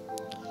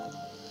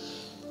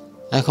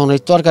 এখন ওই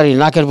তরকারি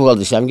নাকের বোগাল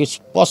দিছে, আমি কি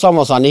পচা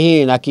মশা নিহি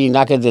নাকি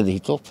নাকে দিয়ে দিই,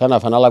 তো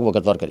ফেনা লাগবো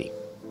কে তরকারি,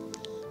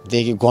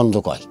 দেখি গন্ধ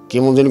কয়,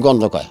 কেমন দিন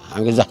গন্ধ কয়,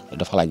 আমি যা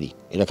এটা ফালাই দিই,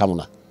 এটা খাবো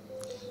না,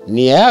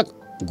 নিয়ে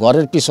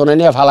ঘরের পিছনে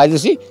নিয়ে ফালাই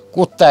দিছি।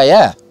 কুত্তায়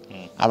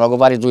আমাকে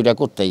বাড়ি 2টা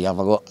কুত্তাই,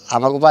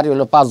 আমাকে বাড়ি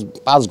হলো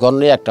 5 ঘর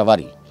নিয়ে একটা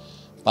বাড়ি,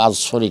 5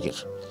 শরিকের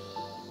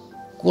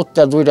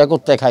কুত্তা, 2টা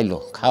কুত্তায় খাইলো,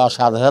 খাওয়ার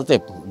সাথে সাথে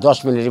 10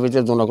 মিনিটের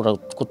ভিতরে 2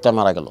 কুত্তা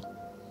মারা গেল।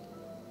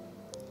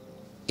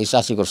 এই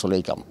চাষি করছিল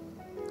এই কাম।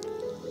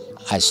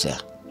 আচ্ছা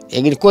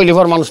এগুলি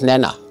কৈলিফর মানুষ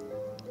নেয়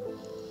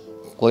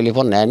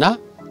না,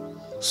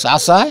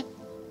 চাষায়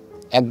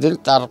একদিন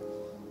তার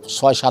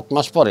 6-7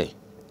 মাস পরে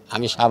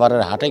আমি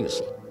সাভারের হাটে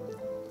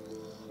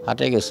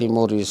গেছি,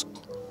 মরিচ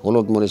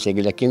হলুদ মরিচ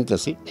এগুলা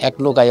কিনতেছি, এক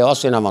লোক আয়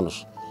অচেনা মানুষ,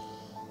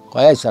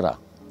 কয় সারা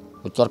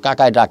তোর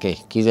কাকায় ডাকে,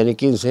 কি জানি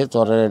কিনছে,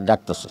 তোর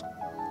ডাকতেছে,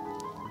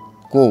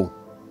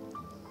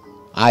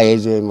 আয় এই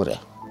যে মরে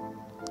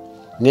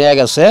নিয়ে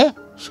গেছে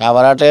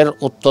সাভারহাটের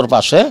উত্তর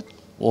পাশে,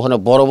 ওখানে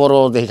বড় বড়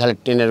দেখি খালি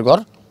টিনের ঘর,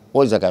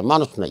 ওই জায়গায়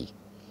মানুষ নাই,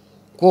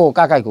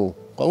 কাকায়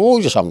ওই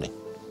যে সামনে,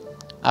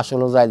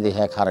 আসলে যাই দেখি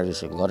হ্যাঁ খাড়া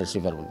দিয়েছে ঘরের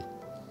সিপার বলি,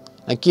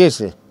 কি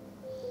হয়েছে,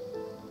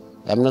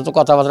 এমনি তো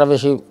কথাবার্তা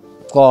বেশি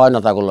কয় না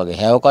তাগুলো লাগে,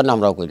 হ্যাঁ কয় না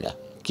আমরাও কই না,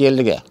 কি এর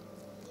দিকে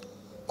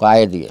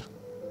কয়ের দিকে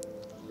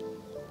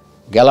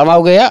গেলামাও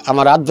গিয়া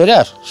আমার হাত ধরে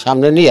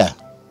সামনে নিয়ে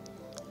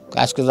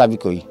আজকে যাবি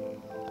কই,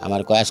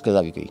 আমার কয় আজকে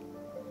যাবি কই,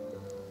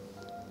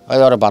 ওই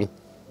ওরে বান,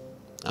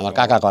 আমার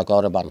কাকা কয়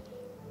ওরে বান,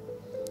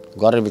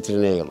 ঘরের ভিতরে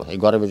নিয়ে গেল। এই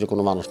ঘরের ভিতরে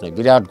কোনো মানুষ নেই,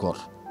 বিরাট ঘর,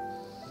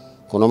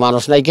 কোনো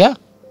মানুষ নাই কে,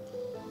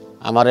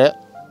 আমারে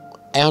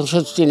এখন সে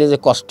চিনি যে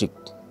কস্টিক,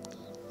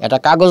 এটা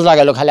কাগজ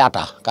লাগাইলো, খালি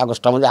আটা,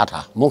 কাগজটার মধ্যে আঠা,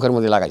 মুখের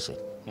মধ্যে লাগাইছে,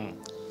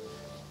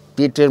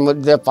 পিঠের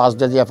মধ্যে 5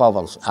 দিয়ে পাও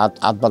বানছে,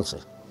 হাত বানছে,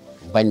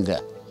 বাইন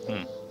দেয়া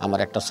আমার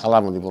একটা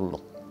সালার মধ্যে বললো,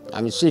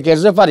 আমি শিখের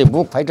যে পারি,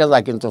 বুক ফাইটা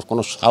যায় কিন্তু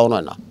কোনো সাউন্ড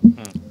হয় না,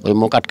 ওই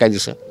মুখ আটকাই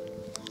দিছে,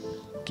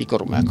 কি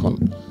করবো এখন,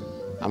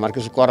 আমার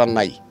কিছু করার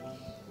নাই,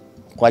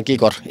 কয় কি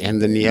কর, এখান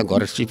দিয়ে নিয়ে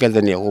ঘরের চিপে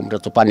নিয়ে, ওমরা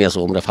তো পানি আছে,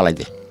 ওমরা ফালাই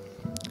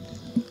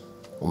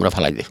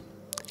দে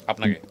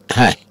আপনাকে,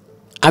 হ্যাঁ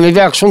আমি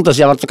ব্যাগ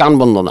শুনতেছি, আমার তো কান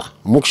বন্ধ না,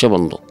 মুখ সে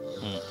বন্ধ,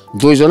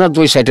 2 জনে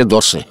 2 সাইডে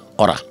ধরছে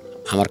ওরা,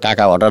 আমার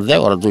কাকা অর্ডার দেয়,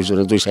 ওরা 2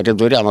 জনে 2 সাইডে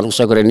ধরে আমার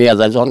উৎসাহ করে নিয়ে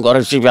যায়, যখন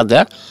ঘরের চিপা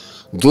দেয়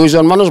 2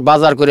 জন মানুষ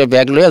বাজার করে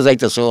ব্যাগ লইয়া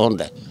যাইতেছে, ওখান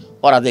দেয়,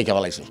 ওরা দেখে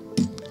ফেলাইছে,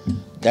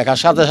 দেখার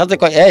সাথে সাথে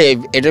কয় এই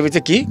এটার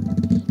ভিতরে কি,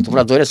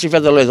 তোমরা ধরে চিপা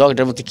লয়ে যাও,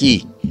 এটার ভিতরে কি,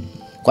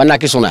 কয় না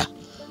কিছু না,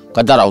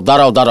 কয় দাঁড়াও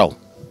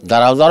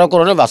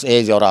করে না, বাস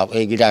এই যে ওরা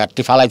এই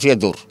গাড়টি ফালাইছে,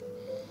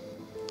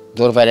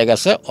 দৌড় বাইরে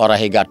গেছে, ওরা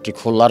এই গাড়টি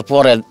খোলার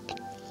পরে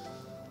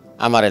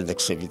আমারে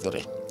দেখছে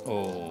ভিতরে,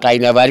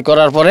 টাইনা বাইর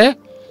করার পরে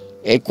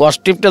এই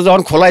কস্টিপটা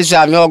যখন খোলাইছে,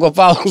 আমি অগো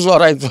পাও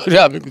জড়াই ধরে,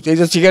 আমি এই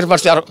যে সিগারেট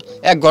পারছি, আর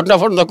 1 ঘন্টা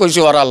পর্যন্ত কইছি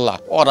ওর আল্লাহ,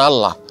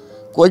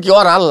 কই কি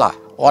ওর আল্লাহ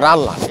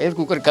এর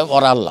কুকুর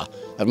ওর আল্লাহ,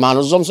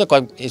 মানুষ জমছে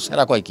কয়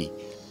এছাড়া কয় কি,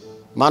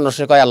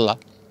 মানুষে কয় আল্লাহ,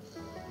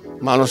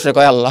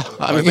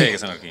 আমি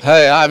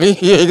হ্যাঁ আমি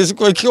গেছি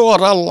কই কি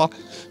ওর আল্লাহ,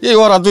 এই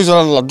ওরা 2 জন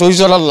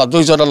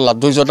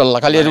আল্লাহ,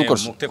 খালি এরকম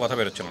করছে,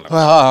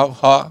 হ্যাঁ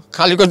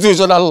খালি কয় 2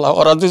 জন আল্লাহ,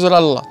 ওরা 2 জন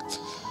আল্লাহ,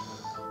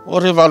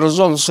 ওরে মানুষ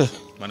জমছে,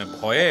 মানে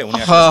ভয়ে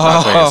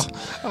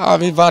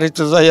আমি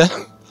বাড়িতে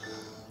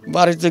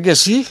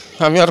গেছি,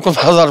 আমি আর কোনো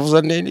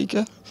বাজার নেই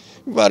নিকা,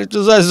 বাড়িতে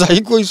যাই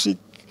কইছি,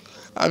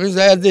 আমি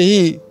যাই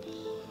দেখি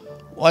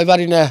ওই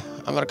বাড়ি না,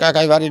 আমার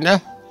কাকাই বাড়ি না,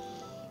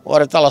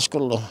 ওরে তালাশ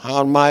করলো,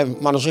 আমার মায়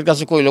মানুষের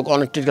কাছে কইলো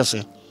অনেকটির কাছে,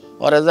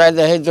 ওরে যাই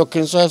দেখি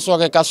দক্ষিণ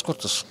চকে কাজ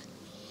করতেছে,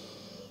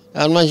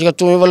 এখন মানুষকে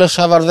তুমি বলে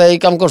সাবার যাই এই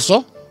কাম করছো,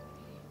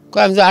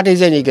 কয় আমি তো আটেই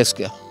যাইনি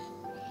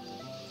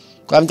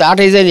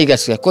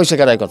গেছকে, কইছে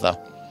কেরাই কথা,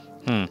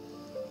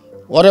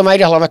 ওরে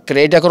মাইরে হলাম একটা,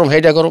 এইটা করুম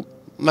সেইটা করুম,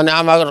 মানে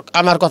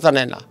আমার কথা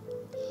নেয় না,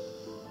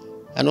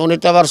 উনি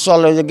তো আবার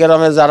চলে, ওই যে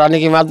গ্রামে যারা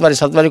নাকি মাতবাড়ি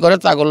সাতবাড়ি করে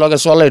তাগুর লগে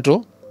চলে, একটু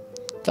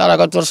তারা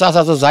কয় তোর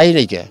চাচা তো যাই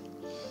নাই কে,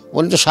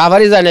 উনি তো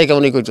সাভারই যায় নাই কে,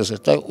 উনি কইতেছে।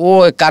 তাই ও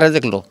কারে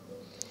দেখলো,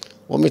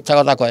 ও মিথ্যা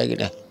কথা কয়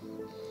কিনা,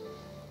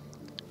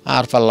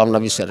 আর পারলাম না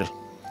বিচারে।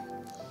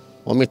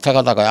 ও মিথ্যা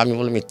কথা কয়, আমি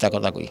বলি মিথ্যা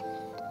কথা কই।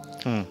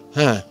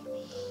 হ্যাঁ,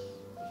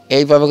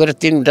 এইভাবে করে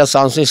 3টা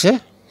চান্স হয়েছে,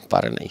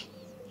 পারে নাই।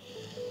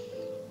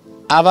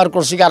 আবার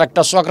করছি কি, আর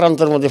একটা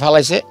চক্রান্তের মধ্যে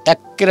ফেলাইছে,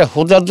 একেবারে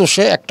হুদা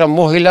দোষে একটা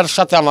মহিলার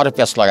সাথে আমার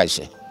পেঁচ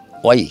লাগাইছে।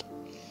 ওই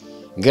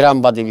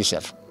গ্রামবাদী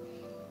বিচার,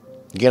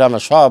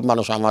 গ্রামের সব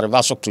মানুষ আমার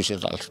বাচক থুইছে।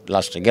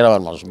 লাস্টে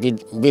গ্রামের মানুষ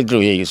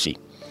বিদ্রোহী হয়ে গেছি,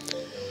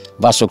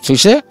 বাচক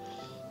থুইছে।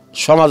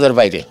 সমাজের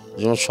বাইরে,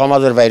 যেমন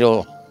সমাজের বাইরেও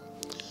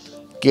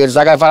কে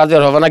জায়গায় পাড়া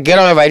দেওয়ার হবে না,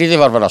 গ্রামে বাইরে দিতে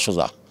পারবে না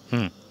সোজা।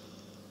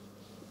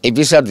 এই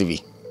বিচার দিবি,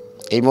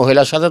 এই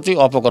মহিলার সাথে তুই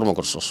অপকর্ম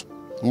করছিস।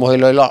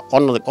 মহিলা হইল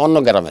অন্য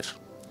গ্রামের,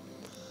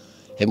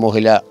 এই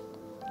মহিলা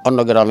অন্য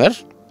গ্রামের।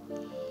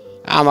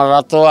 আমরা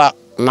তো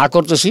না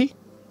করতেছি,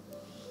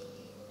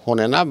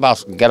 শোনে না।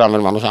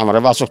 গ্রামের মানুষ আমার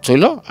বাচক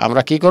থইল,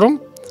 আমরা কি করুম,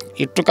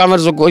 একটু কামের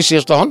যোগ্য হয়েছি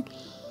তখন।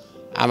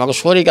 আমাকে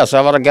শরিক আছে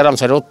আবার গ্রাম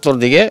সাইডে উত্তর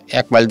দিকে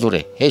 1 মাইল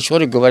দূরে, এই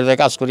শরিক বাড়িতে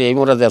কাজ করি। এই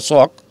মোড়া দেয়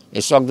চক,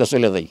 এই চক দিয়ে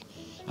চলে যাই।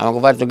 আমাকে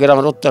বাড়ি তো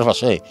গ্রামের উত্তর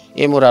পাশে,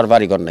 এই মোড়া আর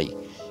বাড়িঘর নাই,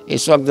 এই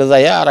চক দিয়ে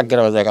যাই আর এক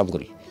গ্রামে যাই কাম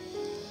করি।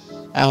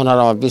 এখন আর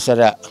আমার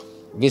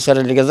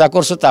বিচারের দিকে যা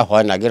করছে তা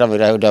হয় না, গ্রামের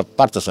ওইটা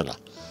পারতেছে না।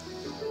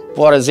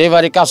 পরে যে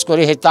বাড়ি কাজ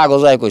করি সেই তাগো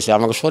যায় কইছে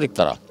আমাকে শরিক,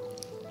 তারা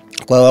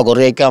কয়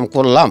করে এই কাম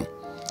করলাম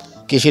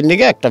কৃষির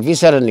নিকে, একটা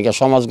বিচারের নিকে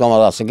সমাজ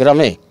গমাজ আছে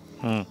গ্রামে,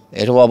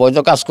 এরকম অবৈধ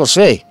কাজ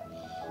করছে,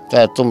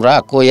 তাই তোমরা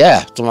কইয়া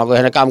তোমাকে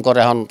এখানে কাম করে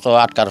এখন তো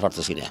আটকার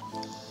পারতেছি না,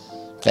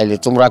 তাইলে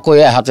তোমরা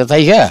কইয়া হাতে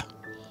থাইকা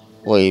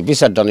ওই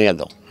বিচারটা নিয়ে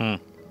দাও।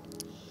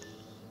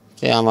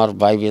 আমার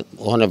ভাই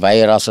ওখানে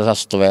ভাইয়ের আছে,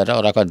 স্বাস্থ্য ভাইয়েরা,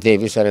 ওরা কয় দে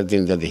বিচারের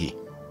দিন দিয়ে দেখি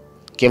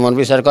কেমন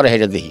বিচার করে,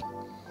 সেটা দেখি।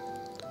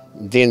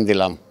 দিন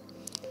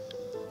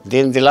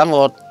দিলাম।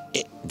 ও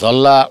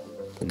ধল্লা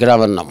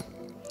গ্রামের নাম,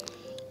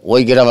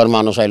 ওই গ্রামের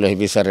মানুষ আইলো এই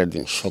বিচারের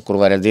দিন,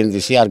 শুক্রবারের দিন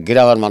দিছি। আর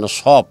গ্রামের মানুষ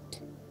সব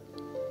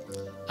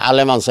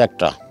আলেম আনছে,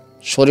 একটা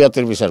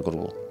শরীয়তের বিচার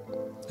করব।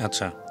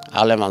 আচ্ছা,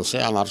 আলেম আনছে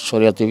আমার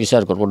শরীয়তে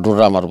বিচার করবো,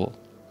 ডোরা মারবো,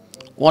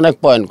 অনেক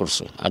পয়েন্ট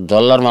করছে। আর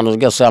ধল্লার মানুষ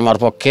গেছে আমার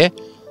পক্ষে,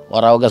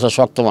 ওরাও গেছে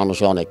শক্ত মানুষ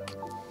অনেক।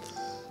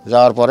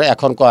 যাওয়ার পরে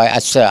এখন কয়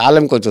আচ্ছা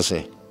আলেম কইতেছে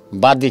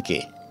বাদীকে,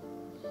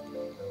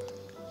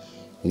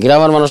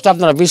 গ্রামের মানুষ তো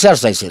আপনারা বিচার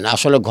চাইছেন,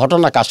 আসলে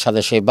ঘটনা কার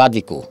সাথে, সেই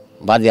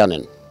বাদী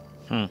আনেন,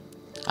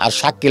 আর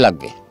সাক্ষী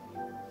লাগবে,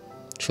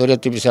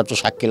 শরীয়তি বিচার তো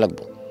সাক্ষী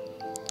লাগবে।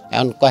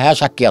 এখন কয় হ্যাঁ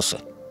সাক্ষী আছে।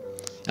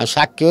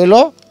 সাক্ষী হইল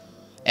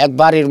এক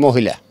বাড়ির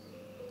মহিলা।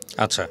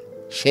 আচ্ছা,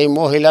 সেই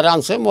মহিলার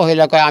আনছে।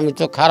 মহিলা কয় আমি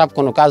তো খারাপ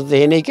কোনো কাজ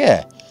দেখি নেই কে,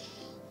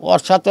 ওর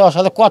সাথে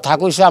কথা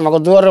কইছে, আমাকে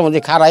দুয়ারের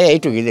মধ্যে খাড়াই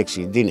এইটুকুই দেখছি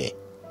দিনে,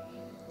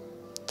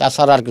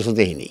 তাছাড়া আর কিছু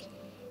দেখিনি।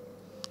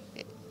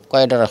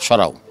 কয় এটা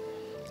সরাও,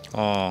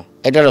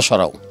 এটারও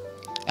সরাও।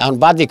 এখন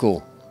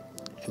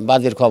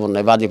বাদীর খবর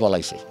নাই, বাদী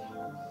পলাইছে,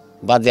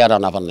 বাদী আর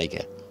আনা পান নাই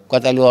কে।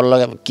 কয় তাইলে ওর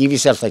লগে কী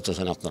বিচার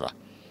চাইতেছেন আপনারা,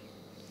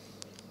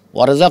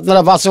 ওরে যে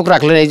আপনারা বাচক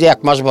রাখলেন এই যে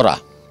 1 মাস ভরা,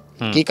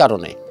 কি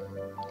কারণে?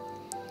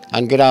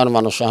 এখন গ্রামের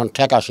মানুষ এখন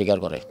ঠেকা স্বীকার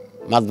করে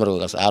মাতবরের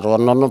কাছে, আর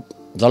অন্য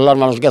ধল্লার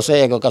মানুষ গেছে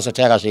এগোর কাছে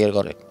ঠেকা স্বীকার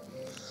করে,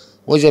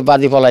 ওই যে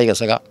বাদী পলাই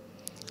গেছে গা।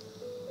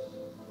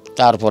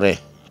 তারপরে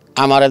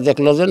আমারে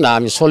দেখলো যে না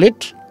আমি সলিড।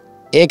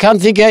 এখান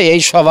থেকে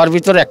এই সবার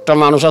ভিতরে একটা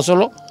মানুষ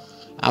আসলো,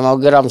 আমার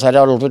গ্রাম সাইডে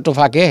অল্প একটু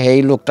ফাঁকে, সেই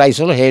লোকটা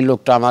আইছিল, সেই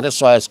লোকটা আমারে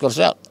চয়েস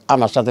করছে,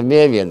 আমার সাথে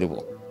বিয়ে দিব।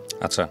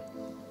 আচ্ছা,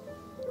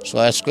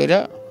 চয়েস করে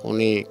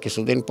উনি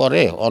কিছুদিন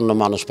পরে অন্য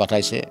মানুষ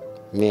পাঠাইছে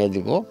মেয়ে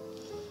দিব।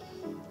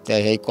 তো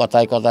এই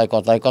কথায়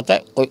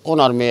ওই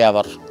ওনার মেয়ে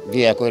আবার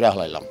বিয়ে করে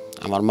হলাইলাম।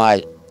 আমার মা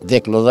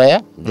দেখলো যায়,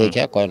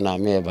 দেখে কয় না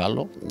মেয়ে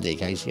ভালো,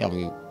 দেখাইছি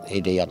আমি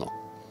এইটাই আনো,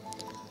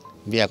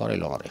 বিয়ে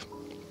করাইলো আমারে।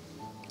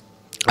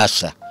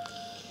 আচ্ছা,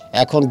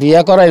 এখন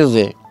বিয়ে করাইল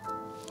যে,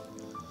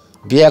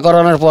 বিয়ে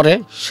করানোর পরে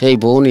সেই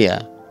বউ নিয়া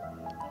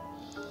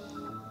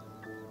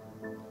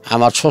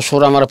আমার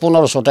শ্বশুর আমার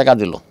 1500 টাকা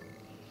দিল,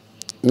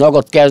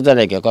 নগদ ক্যাশ দেয়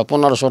নাকি, কয়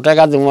 1500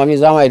 টাকা দিব আমি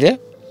জামাই রে,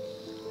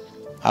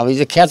 আমি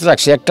যে ক্ষেত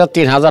রাখছি একটা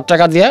 3000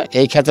 টাকা দিয়ে,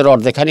 এই ক্ষেতের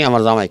অর্ধেকখানি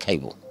আমার জামাই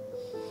খাইব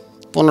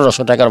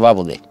 1500 টাকার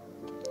বাবদে।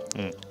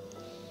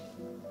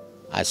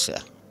 আচ্ছা,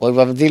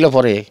 ওইভাবে দিল।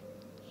 পরে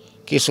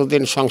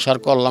কিছুদিন সংসার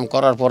করলাম,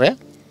 করার পরে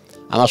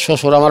আমার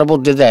শ্বশুর আমার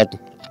বুদ্ধি দেয়,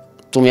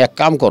 তুমি এক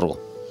কাম করো,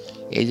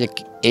 এই যে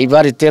এই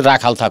বাড়িতে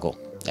রাখাল থাকো,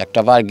 একটা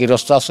বাড়ি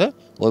গৃহস্থ আছে,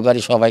 ওই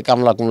বাড়ি সবাই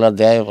কামলা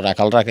দেয়,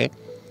 রাখাল রাখে,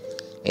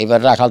 এইবার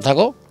রাখাল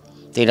থাকো,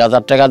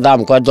 3000 টাকা দাম,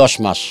 কয় 10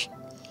 মাস,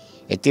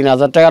 এই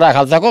 3000 টাকা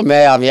রাখাল থাকো,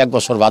 মেয়ে আমি 1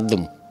 বছর বাদ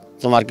দিব,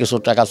 তোমার কিছু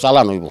টাকা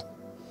চালান হইব,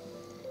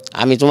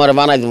 আমি তোমার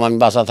বানাই দিব, আমি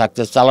বাসা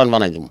থাকতে চালান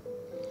বানাই দিব।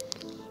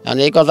 এখন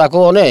এই কথা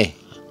কোনে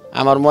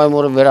আমার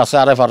ময়মুর বের আছে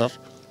আরে পাড়ার,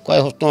 কয়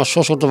তোমার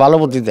শ্বশুর তো ভালো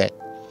বুদ্ধি দেয়,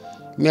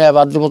 মেয়ে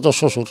বাদ দিব তোর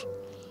শ্বশুর,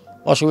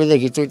 অসুবিধা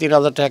কি, তুই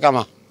 3000 টাকা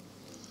কামা।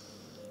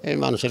 এই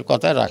মানুষের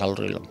কথায় রাখাল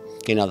রইলাম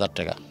 3000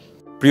 টাকা।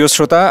 প্রিয়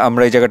শ্রোতা,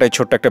 আমরা এই জায়গাটায়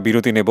ছোট্ট একটা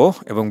বিরতি নেব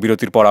এবং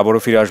বিরতির পর আবারও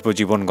ফিরে আসবো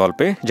জীবন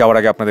গল্পে। যাওয়ার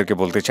আগে আপনাদেরকে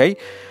বলতে চাই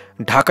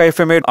ঢাকা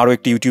FM এর আরও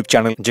একটি ইউটিউব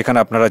চ্যানেল, যেখানে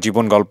আপনারা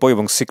জীবন গল্প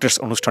এবং সিক্রেটস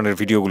অনুষ্ঠানের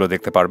ভিডিওগুলো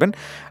দেখতে পারবেন।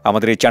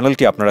 আমাদের এই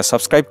চ্যানেলটি আপনারা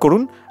সাবস্ক্রাইব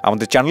করুন।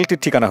 আমাদের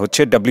চ্যানেলটির ঠিকানা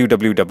হচ্ছে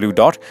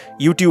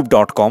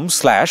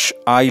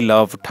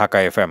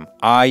www.youtube.com/ilovedhakafm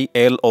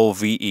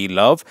ILOVE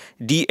love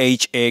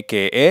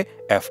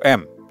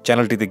DHAKAFM।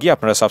 চ্যানেলটিতে গিয়ে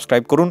আপনারা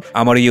সাবস্ক্রাইব করুন।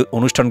 আমার এই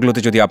অনুষ্ঠানগুলোতে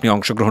যদি আপনি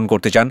অংশগ্রহণ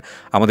করতে চান,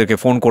 আমাদেরকে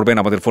ফোন করবেন।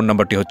 আমাদের ফোন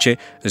নাম্বারটি হচ্ছে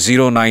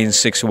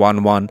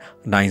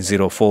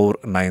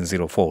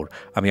 09611904904।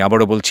 আমি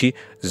আবারও বলছি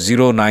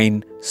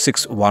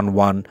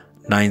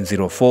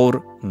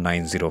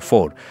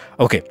 09611904904।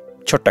 ওকে,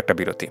 ছোট্ট একটা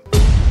বিরতি।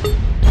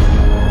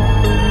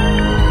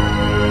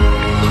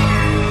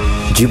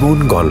 জীবন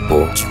গল্প,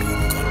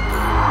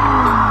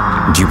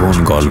 জীবন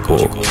গল্প।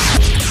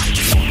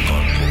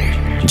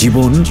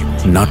 জীবন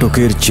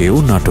নাটকের চেয়েও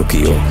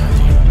নাটকীয়।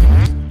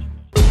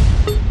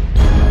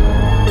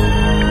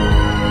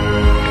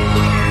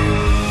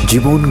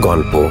 জীবন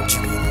গল্প,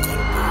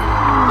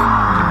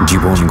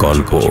 জীবন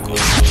গল্প।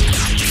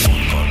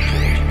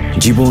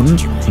 জীবন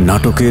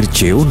নাটকের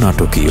চেয়েও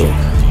নাটকীয়।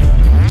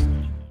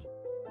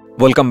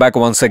 Welcome back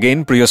once again.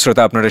 প্রিয়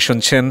শ্রোতা, আপনারা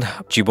শুনছেন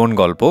জীবন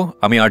গল্প।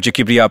 আমি আরজে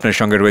কিবরিয়া আপনার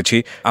সঙ্গে রয়েছি।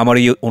 আমার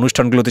এই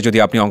অনুষ্ঠানগুলোতে যদি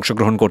আপনি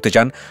অংশগ্রহণ করতে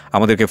চান,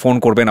 আমাদেরকে ফোন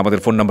করবেন। আমাদের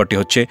ফোন নাম্বারটি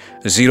হচ্ছে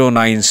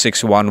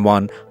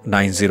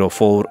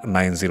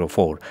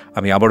 09611904904।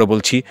 আমি আবারও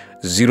বলছি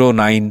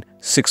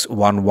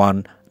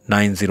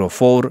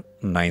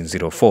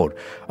 09611904904।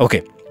 ওকে,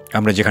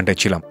 আমরা যেখানটায়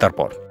ছিলাম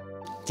তারপর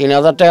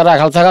 3000 টাকা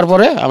রাখাল থাকার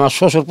পরে আমার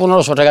শ্বশুর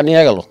 1500 টাকা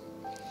নিয়ে গেল।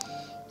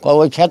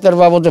 ওই ক্ষেতের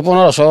বাবদে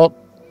 1500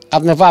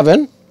 আপনি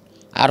পাবেন,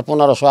 আর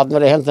 1500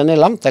 আপনার এখান থেকে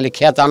নিলাম, তাহলে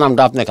ক্ষেত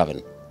আনামটা আপনি খাবেন।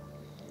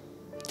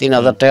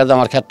 3000 টাকা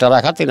আমার ক্ষেতটা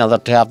রাখা,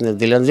 3000 টাকা আপনি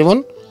দিলেন জীবন,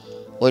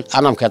 ওই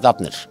আনাম ক্ষেত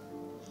আপনার,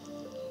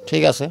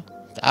 ঠিক আছে।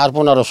 আর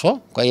 1500,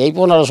 এই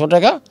 1500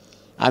 টাকা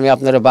আমি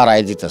আপনার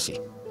বাড়াই দিতেছি,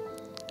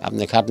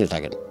 আপনি খাটনি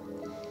থাকেন।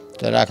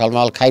 তো রাখাল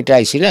মাল খাইতে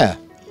আইসি না,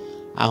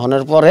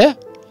 আহনের পরে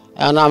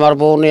এখন আমার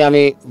বউ নিয়ে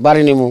আমি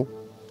বাড়ি নিমু।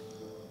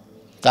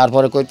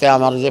 তারপরে কইতে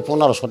আমার যে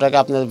 1500 টাকা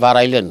আপনি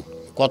বাড়াইলেন,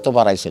 কত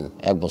বাড়াইছেন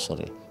এক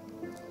বছরে,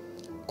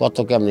 কত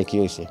কেমনি কী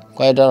হয়েছে?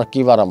 কয়টা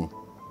কী বাড়াম?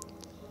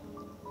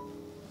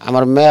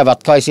 আমার মেয়ে ভাত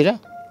খাওয়াইছি না,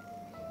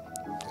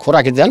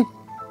 খোরাকি দেন।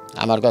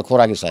 আমার কয়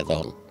খোরাকি চাই।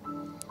 তখন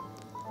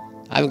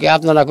আমি কি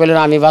আপনারা কইলেন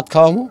আমি ভাত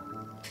খাওয়াবো,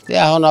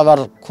 এখন আবার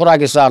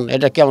খোরাকি চান,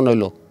 এটা কেমন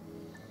হইল?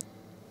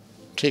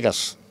 ঠিক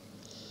আছে,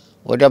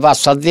 ওইটা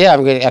বাচ্চা দিয়ে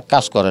আমি এক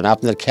কাজ করেন,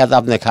 আপনার খেত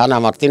আপনি খান,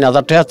 আমার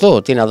 3000 টাকা, তো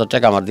 3000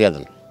 টাকা আমার দিয়ে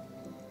দেন।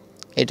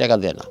 এই টাকা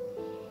দিয়ে না,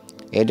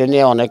 এটা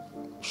নিয়ে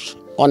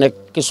অনেক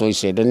কিছু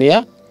হয়েছে, এটা নিয়ে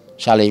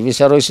শালি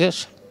বিচার হয়েছে।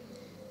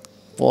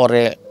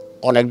 পরে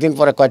অনেক দিন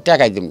পরে কয়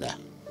টাকাই দিম না,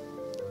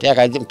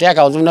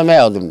 টাকাও দিম না,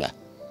 মেয়াও দিম না।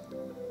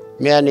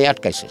 মেয়া নিয়ে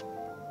আটকাইছে,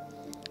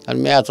 আর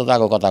মেয়া তো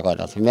তাকে কথা কয়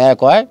না। মেয়ে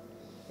কয়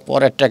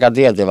পরের টাকা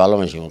দিয়ে দে ভালো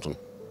মানুষের মতন,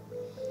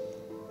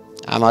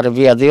 আমার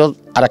বিয়া দিও,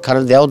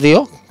 আরেকখানে দেও দিও,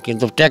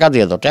 কিন্তু টাকা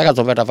দিয়ে দাও, টাকা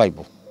তো বেটা পাইব,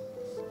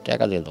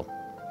 টাকা দিয়ে দাও।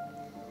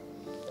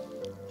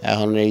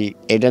 এখন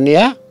এইটা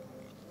নিয়ে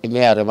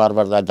মেয়ারে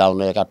বারবার যায়, দাও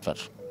নয় কাটবার।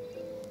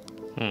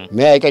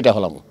 মেয়ে কেটে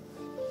হলাম।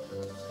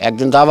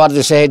 একদিন দাবার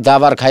দিছে, এই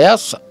দাবার খাইয়া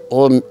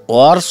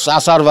ওর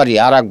চাচার বাড়ি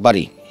আর এক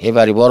বাড়ি, এই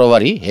বাড়ি বড়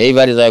বাড়ি, এই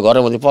বাড়ি যায়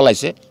ঘরের মধ্যে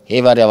পলাইছে।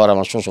 এই বাড়ি আবার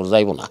আমার শ্বশুর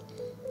যাইব না,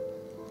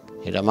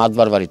 এটা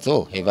মাতবার বাড়ি, তো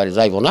এই বাড়ি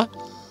যাইব না।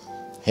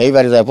 এই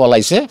বাড়ি যায়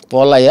পলাইছে,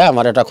 পলাইয়া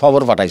আমার একটা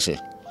খবর পাঠাইছে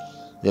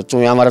যে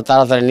তুমি আমার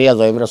তাড়াতাড়ি নিয়ে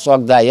যাও। এবার চক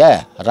দেয়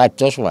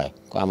রাত্রেও সময়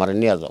আমার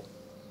নিয়ে যাও।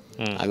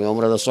 আমি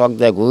আমরা চক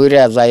দেয় ঘুরে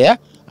যাইয়া,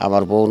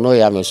 আমার বউ নই,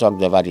 আমি চক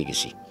দিয়ে বাড়ি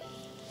গেছি।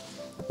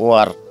 ও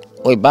আর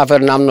ওই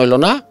বাপের নাম নইল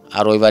না,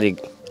 আর ওই বাড়ি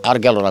আর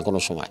গেল না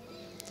কোনো সময়।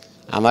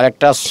 আমার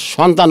একটা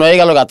সন্তান হয়ে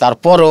গেল গা,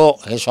 তারপরও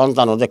এই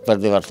সন্তানও দেখতে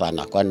দেবার চায়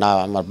না, কয় না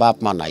আমার বাপ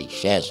মা নাই,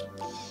 শেষ।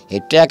 এই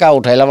টাকা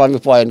উঠাইলাম আমি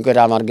পয়েন্ট করে,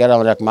 আমার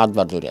গ্রামের এক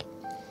মাতবার ধরে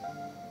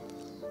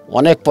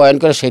অনেক পয়েন্ট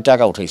করে সেই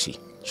টাকা উঠাইছি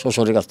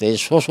শ্বশুরের কাছ থেকে। এই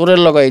শ্বশুরের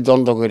লগে এই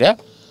দ্বন্দ্ব করে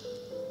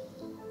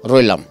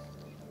রইলাম।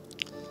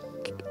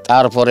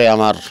 তারপরে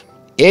আমার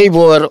এই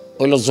বউয়ের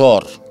হইল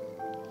জ্বর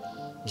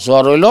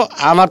হইল,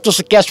 আমার তো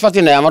ক্যাশ পাতি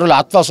নাই, আমার হইলো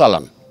হাত পা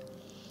চালান।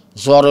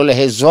 জ্বর হইলে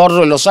সেই জ্বর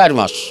রইল 4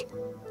 মাস।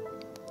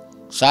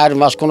 4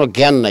 মাস কোনো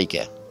জ্ঞান নাই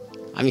কে,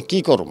 আমি কি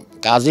করুম,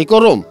 কাজই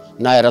করুম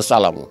না এরা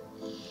চালামু।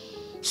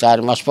 4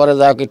 মাস পরে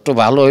যাক একটু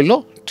ভালো হইলো,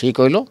 ঠিক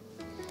হইলো,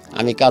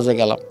 আমি কাজে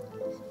গেলাম।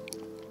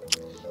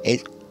 এই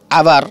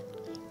আবার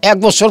 1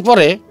 বছর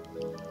পরে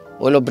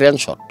হইলো ব্রেন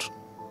শট।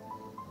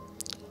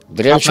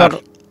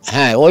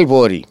 হ্যাঁ, ওই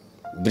বউরই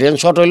ব্রেন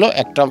শট হইলো,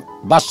 একটা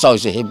বাচ্চা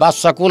হয়েছে, এই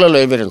বাচ্চা কুল হইলো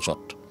এই ব্রেন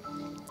শট।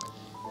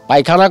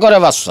 পায়খানা করে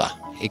বাচ্চা,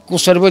 এই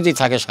কুশের বইতেই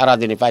থাকে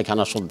সারাদিনই,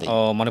 পায়খানা শুদ্ধ,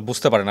 মানে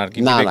বুঝতে পারে না আর কি,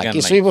 না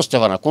কিছুই বুঝতে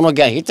পারে না, কোনো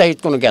জ্ঞান, হিতাহিত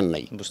কোনো জ্ঞান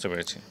নাই। বুঝতে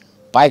পেরেছি।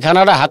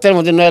 পায়খানাটা হাতের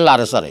মধ্যে নয়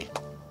লারে সারে,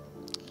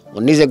 ও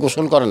নিজে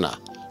গোসল করে না,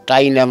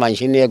 টাই না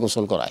মাইসি নিয়ে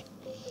গোসল করায়,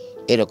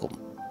 এরকম।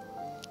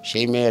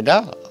 সেই মেয়েটা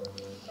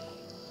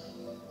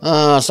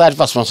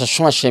 4-5 মাসের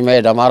সময় সেই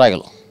মেয়েটা মারা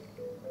গেল।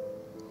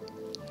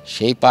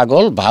 সেই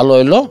পাগল ভালো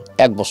হইলো,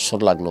 1 বছর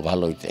লাগলো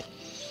ভালো হইতে,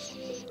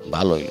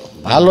 ভালো হইলো,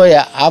 ভালো হয়ে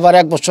আবার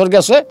 1 বছর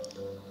গেছে।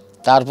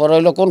 তারপর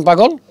হইলো কোন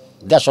পাগল,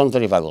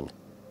 দেশান্তরী পাগল।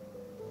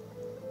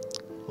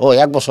 ও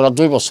 1 বছর আর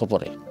 2 বছর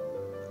পরে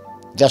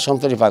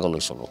দেশান্তরী পাগল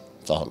হয়েছিল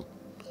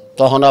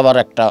তখন আবার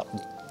একটা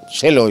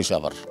ছেলে হয়েছে,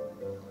 আবার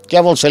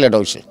কেবল ছেলেটা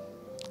হয়েছে,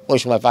 ওই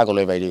সময় পাগল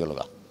হয়ে বাইরে গেল।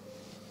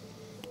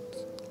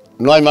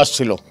 9 মাস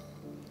ছিল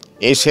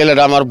এই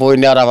ছেলেটা, আমার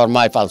বইনে আর আমার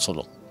মায় পালছিল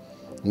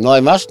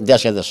 9 মাস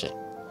দেশে দেশে।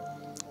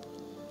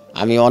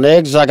 আমি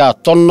অনেক জায়গা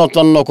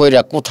তন্ন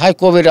কইরা কোথায়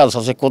কবিরাজ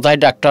আছে, কোথায়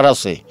ডাক্তার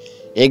আছে,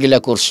 এগুলা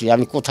করছি।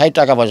 আমি কোথায়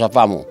টাকা পয়সা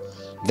পামো,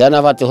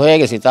 দেনাবাতি হয়ে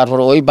গেছি। তারপর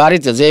ওই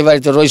বাড়িতে, যেই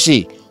বাড়িতে রয়েছি,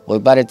 ওই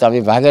বাড়িতে আমি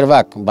ভাগের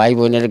ভাগ ভাই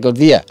বোনের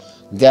দিয়া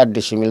 1.5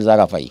 ডিসিমিল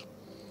জায়গা পাই।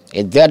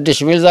 এই 1.5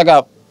 ডিসিমিল জায়গা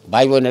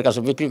ভাই বোনের কাছে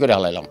বিক্রি করে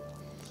হালাইলাম।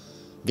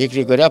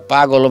 বিক্রি করে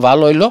পাগল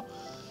ভালো হইল।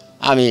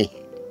 আমি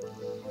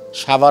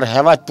সাভার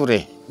হেমায়তপুরে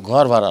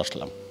ঘর ভাড়া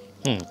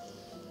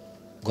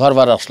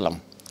আসলাম।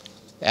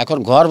 এখন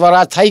ঘর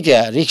ভাড়া থাইকে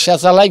রিক্সা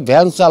চালাই,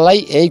 ভ্যান চালাই,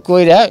 এই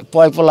কইরা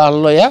পয়পলা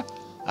লইয়া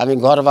আমি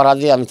ঘর ভাড়া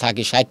দিয়ে আমি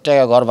থাকি। 60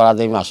 টাকা ঘর ভাড়া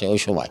দিই মাসে, ওই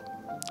সময়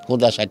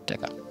খুদা 60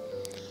 টাকা।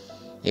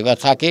 এবার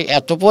থাকি,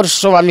 এত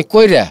পরিশ্রম আমি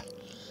কইরা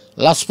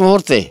লাস্ট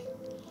মুহূর্তে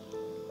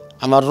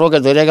আমার রোগে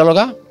ধরে গেল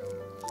গা।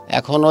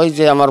 এখন ওই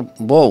যে আমার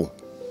বউ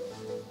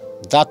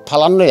দাঁত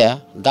ফালান লইয়া,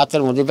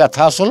 দাঁতের মধ্যে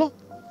ব্যথা আসলো।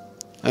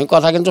 আমি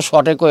কথা কিন্তু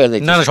শর্টে কয়ে দিই,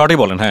 না শর্টই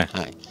বলেন। হ্যাঁ,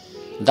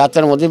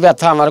 দাঁতের মধ্যে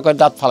ব্যথা, আমার কয়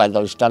দাঁত ফালাই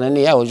দাও স্টানে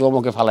নিয়ে। ওই যে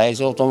অমুকে ফালাই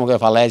আছে, ও তমুকে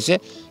ফালাই আছে,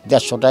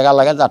 150 টাকা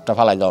লাগে দাঁতটা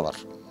ফালাই দাও। আমার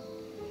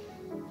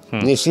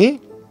নিছি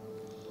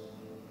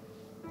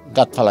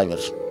দাঁত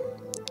ফালাইবার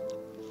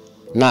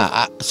না,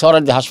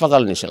 সরাদি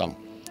হাসপাতাল নিয়েছিলাম।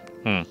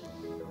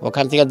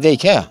 ওখান থেকে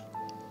দেখে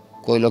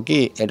কইল কি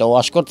এটা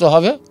ওয়াশ করতে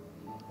হবে,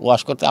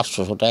 ওয়াশ করতে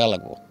 800 টাকা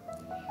লাগবে।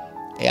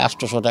 এই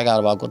 800 টাকা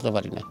আর বার করতে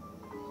পারি না।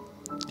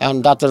 এখন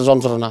দাঁতের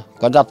যন্ত্রণা,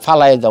 কয় দাঁত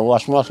ফালাই দাও,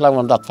 ওয়াশ মাস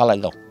লাগবে, দাঁত ফালাই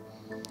দাও।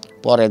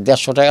 পরে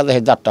 150 টাকা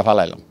দিয়ে দাঁতটা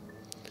ফালাইলাম।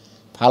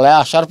 ফালাই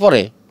আসার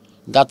পরে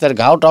দাঁতের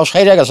ঘাওটাও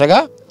সাইরে গেছে গা,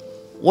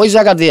 ওই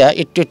জায়গা দিয়ে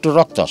একটু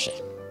রক্ত আসে,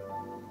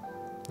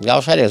 ঘাও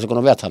সাইরে গেছে,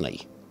 কোনো ব্যথা নাই।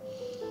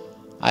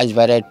 আজ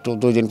বাইরে একটু,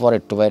 2 দিন পর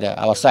একটু বাইরে,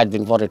 আবার 4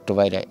 দিন পর একটু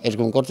বাইরে,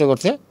 এরকম করতে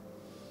করতে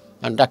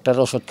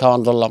ডাক্তারের ওষুধ খাওয়ান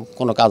ধরলাম,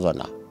 কোনো কাজ হয়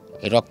না,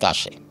 এই রক্ত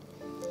আসে।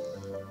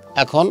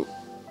 এখন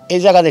এই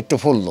জায়গাতে একটু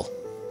ফুললো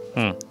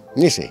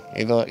নিচে,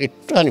 এবার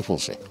একটুখানি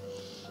ফুলছে,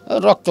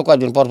 রক্ত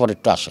কয়েকদিন পর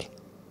একটু আসে।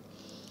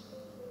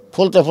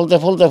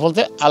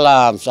 ফুলতে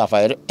আলাম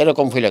চাপায়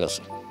এরকম ফুলে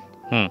গেছে,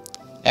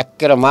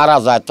 একেবারে মারা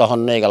যায়। তখন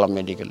নিয়ে গেলাম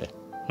মেডিকেলে।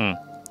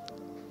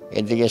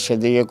 এদিকে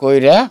সেদিকে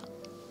কইরা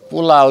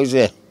পোলা, ওই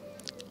যে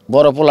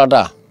বড়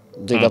পোলাটা,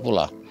 2টা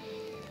পোলা,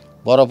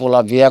 বড় পোলা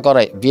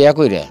বিয়া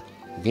কইরা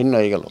ভিন্ন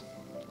হয়ে গেল,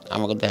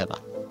 আমাকে দেখে না।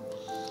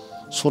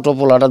 ছোট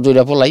পোলাটা,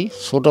 2টা পোলাই,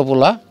 ছোট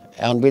পোলা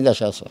এখন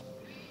বিদেশে আছে।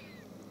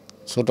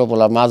 ছোট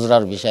পোলা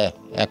মাজরার বিষয়ে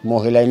এক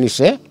মহিলাই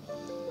নিছে,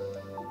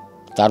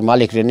 তার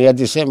মালিকরে নিয়ে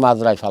দিছে,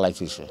 মাজরায় ফালাই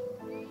দিছে।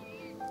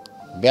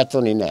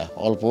 বেতনই না,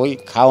 অল্প ওই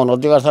খাওয়ানো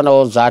দিবার না, ও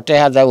যা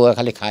টেহা দেয় ও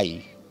খালি খাই।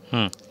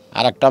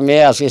 আর একটা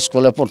মেয়ে আছে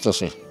স্কুলে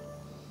পড়তেছে,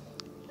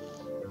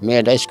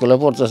 মেয়েটা স্কুলে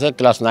পড়তেছে,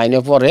 ক্লাস 9-এ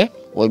পড়ে।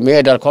 ওই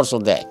মেয়েটার খরচ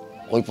দেয়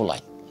ওই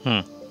পোলায়,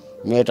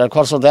 মেয়েটার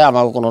খরচ দেয়,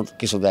 আমাকে কোনো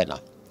কিছু দেয় না।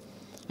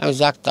 আমি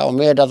যাকতাম,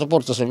 মেয়েটা তো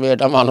পড়তেছে,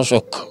 মেয়েটা মানুষ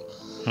হোক,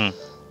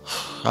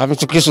 আমি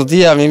তো কিছু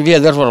দিয়ে আমি বিয়ে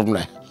দেওয়ার পারব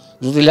না।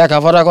 যদি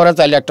লেখাপড়া করে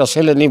তাহলে একটা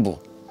ছেলে নিব,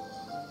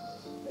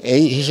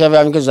 এই হিসাবে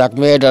আমি যাক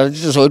মেয়েটা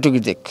দিতেছে ওইটুকু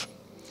দেখ।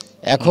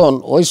 এখন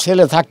ওই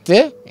ছেলে থাকতে,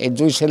 এই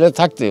 2 ছেলে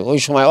থাকতে, ওই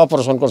সময়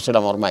অপারেশন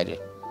করছিলাম আমার মায়েরে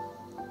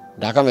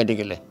ঢাকা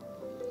মেডিকেলে।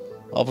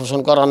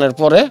 অপারেশন করানোর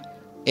পরে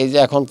এই যে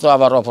এখন তো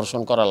আবার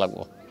অপারেশন করা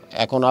লাগবে,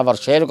 এখন আবার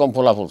সেরকম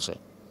ফোলা ফুলছে।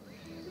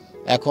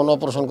 এখন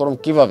অপারেশন করুন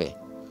কীভাবে?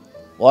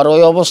 ওর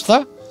ওই অবস্থা,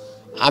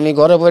 আমি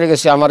ঘরে পড়ে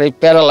গেছি, আমার এই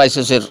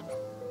প্যারালাইসিসের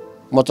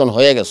মতন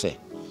হয়ে গেছে।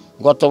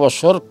 গত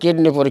বছর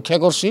কিডনি পরীক্ষা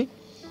করছি,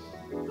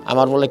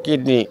 আমার বলে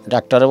কিডনি,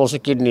 ডাক্তারে বলছে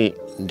কিডনি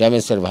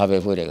ড্যামেজের ভাবে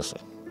পড়ে গেছে।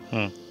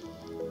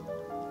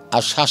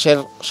 আর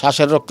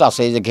শ্বাসের রোগ তো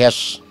আছে, এই যে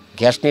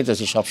গ্যাস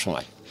নিতেছি সব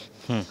সময়।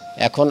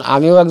 এখন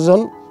আমিও একজন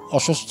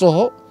অসুস্থ,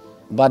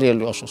 বাড়ির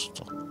অসুস্থ,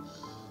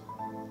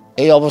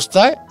 এই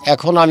অবস্থায়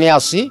এখন আমি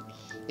আছি।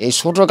 এই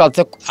ছোটোকাল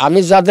থেকে আমি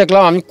যা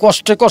দেখলাম, আমি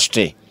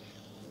কষ্টে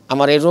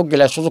আমার এই রোগ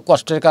গেলে শুধু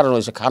কষ্টের কারণ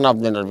হয়েছে, খানা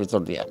আপনার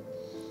ভিতর দিয়া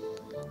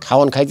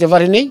খাওয়ান খাইতে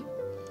পারিনি,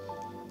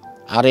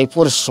 আর এই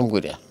পরিশ্রম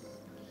করিয়া,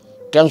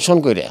 টেনশন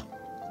করিয়া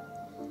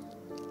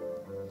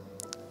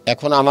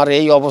এখন আমার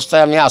এই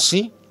অবস্থায় আমি আছি।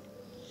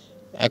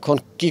 এখন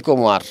কি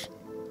কমো, আর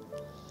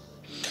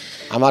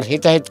আমার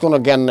হিতাহিত কোনো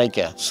জ্ঞান নাই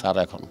কে স্যার।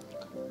 এখন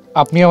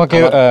আপনি আমাকে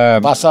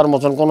বাঁচার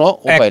মতন কোনো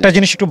উপায় একটা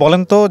জিনিস একটু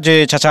বলেন তো, যে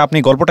চাচা আপনি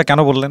গল্পটা কেন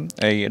বললেন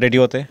এই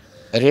রেডিওতে?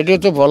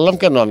 রেডিওতে বললাম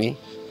কেন, আমি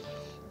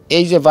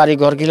এই যে বাড়ি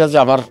ঘর গিলা যে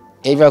আমার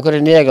এইভাবে করে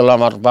নিয়ে গেল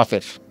আমার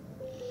বাপের,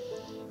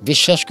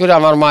 বিশ্বাস করে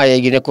আমার মা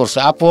এইগুলো করছে।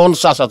 আপন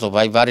চাচাতো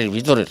ভাই বাড়ির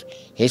ভিতরের,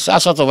 এই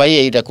চাচাতো ভাই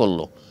এইটা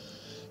করলো।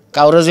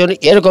 কাউরে যেন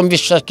এরকম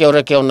বিশ্বাস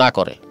কেউ না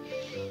করে।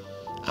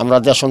 আমরা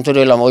দেশান্তরে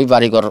এলাম, ওই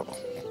বাড়িঘর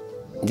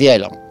দিয়ে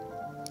এলাম,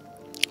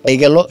 এই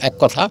গেল এক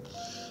কথা।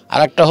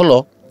 আর একটা হলো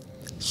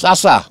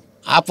চাচা,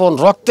 আপন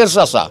রক্তের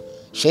চাচা,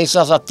 সেই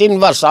চাচা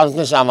 3বার চান্স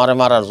নিয়েছে আমারে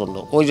মারার জন্য।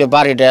 ওই যে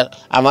বাড়িটা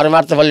আমারে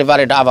মারতে পারলে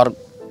বাড়িটা আবার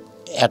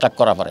অ্যাটাক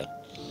করা পারে,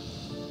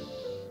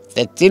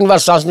 তাই 3বার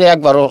চান্স নিয়ে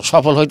একবারও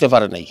সফল হইতে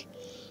পারে নাই।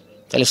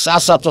 তাহলে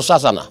চাচা তো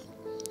চাচা না,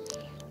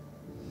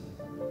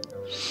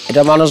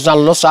 এটা মানুষ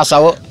জানলো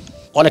চাচাও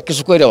অনেক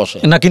কিছু করে বসে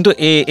না। কিন্তু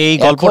এই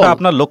গল্পটা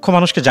আপনার লক্ষ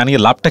মানুষকে জানিয়ে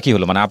লাভটা কি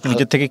হলো? মানে আপনি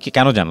নিজের থেকে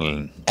কেন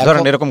জানালেন?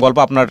 ধরেন এরকম গল্প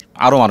আপনার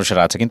আরো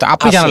মানুষেরা আছে, কিন্তু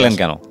আপনি জানালেন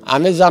কেন?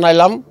 আমি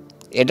জানাইলাম,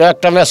 এটা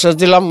একটা মেসেজ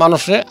দিলাম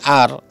মানুষে।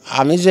 আর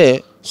আমি যে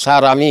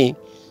স্যার, আমি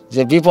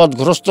যে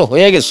বিপদগ্রস্ত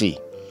হয়ে গেছি,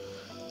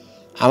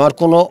 আমার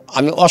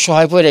আমি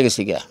অসহায় পড়ে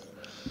গেছি গা।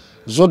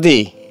 যদি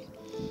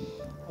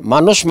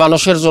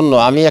মানুষের জন্য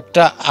আমি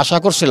একটা আশা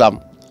করছিলাম,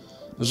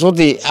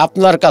 যদি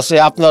আপনার কাছে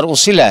আপনার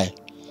উসিলায়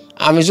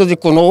আমি যদি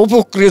কোনো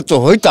উপকৃত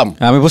হইতাম।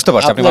 আমি বুঝতে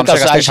পারছি আপনি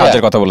মানুষের কাছ থেকে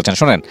সাহায্যের কথা বলেছেন।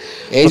 শুনেন,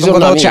 এই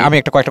জন্য হচ্ছে আমি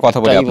কয়েকটা কথা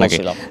বলি আপনাকে,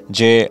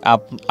 যে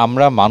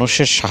আমরা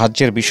মানুষের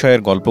সাহায্যের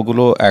বিষয়ের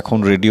গল্পগুলো এখন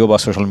রেডিও বা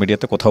সোশ্যাল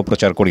মিডিয়াতে কোথাও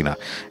প্রচার করি না।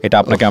 এটা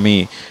আপনাকে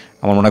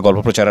আমার মনে হয় গল্প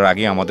প্রচারের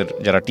আগে আমাদের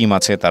যারা টিম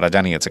আছে তারা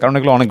জানিয়েছে, কারণ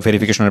এগুলো অনেক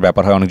ভেরিফিকেশনের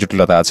ব্যাপার হয়, অনেক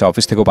জটিলতা আছে,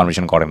 অফিস থেকেও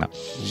পারমিশন করে না।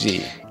 জি,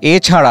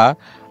 এছাড়া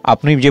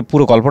আপনি যে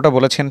পুরো গল্পটা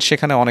বলেছেন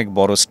সেখানে অনেক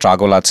বড়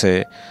স্ট্রাগল আছে,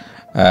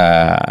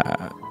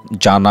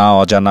 জানা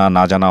অজানা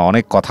না জানা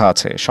অনেক কথা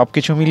আছে। সব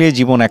কিছু মিলিয়ে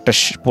জীবন একটা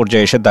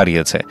পর্যায়ে এসে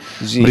দাঁড়িয়েছে,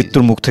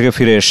 মৃত্যুর মুখ থেকে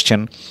ফিরে এসছেন,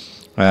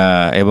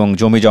 এবং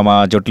জমি জমা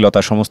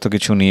জটিলতা সমস্ত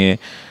কিছু নিয়ে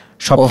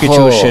সব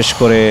কিছু শেষ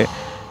করে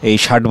এই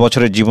 60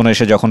 বছরের জীবনে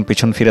এসে যখন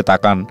পিছন ফিরে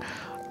তাকান,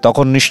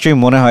 তখন নিশ্চয়ই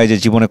মনে হয় যে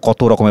জীবনে কত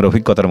রকমের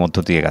অভিজ্ঞতার মধ্য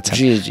দিয়ে গেছে।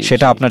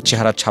 সেটা আপনার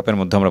চেহারার ছাপের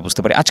মধ্যে আমরা বুঝতে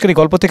পারি। আজকের এই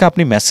গল্প থেকে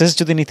আপনি মেসেজ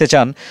যদি নিতে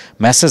চান,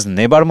 মেসেজ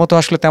নেবার মতো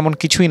আসলে তেমন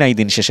কিছুই নাই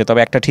দিন শেষে। তবে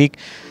একটা ঠিক,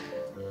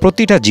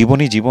 প্রতিটা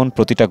জীবনই জীবন,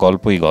 প্রতিটা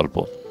গল্পই গল্প।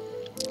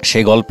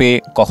 সেই গল্পে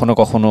কখনো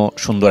কখনো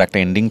সুন্দর একটা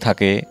এন্ডিং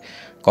থাকে,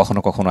 কখনো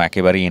কখনো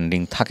একেবারেই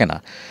এন্ডিং থাকে না।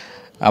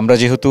 আমরা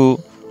যেহেতু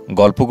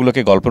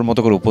গল্পগুলোকে গল্পের মতো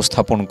করে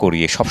উপস্থাপন করি,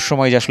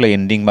 সবসময় যে আসলে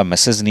এন্ডিং বা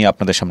মেসেজ নিয়ে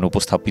আপনাদের সামনে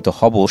উপস্থাপিত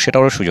হব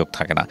সেটারও সুযোগ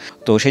থাকে না।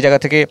 তো সেই জায়গা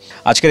থেকে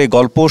আজকের এই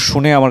গল্প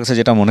শুনে আমার কাছে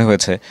যেটা মনে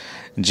হয়েছে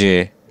যে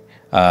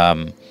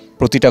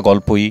প্রতিটা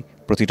গল্পই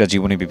প্রতিটা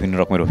জীবনে বিভিন্ন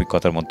রকমের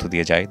অভিজ্ঞতার মধ্য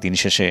দিয়ে যায়। দিন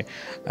শেষে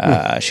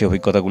সেই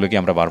অভিজ্ঞতাগুলোকে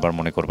আমরা বারবার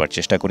মনে করবার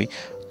চেষ্টা করি।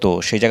 তো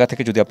সেই জায়গা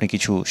থেকে যদি আপনি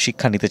কিছু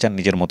শিক্ষা নিতে চান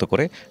নিজের মতো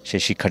করে,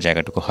 সেই শিক্ষার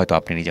জায়গাটুকু হয়তো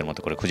আপনি নিজের মতো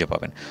করে খুঁজে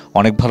পাবেন।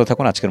 অনেক ভালো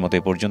থাকুন। আজকের মতো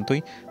এই পর্যন্তই।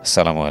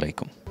 আসসালামু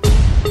আলাইকুম।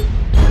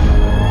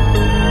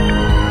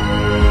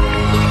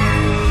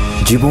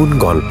 জীবন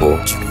গল্প,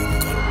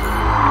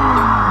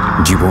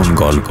 জীবন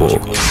গল্প।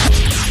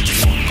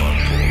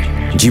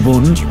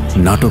 জীবন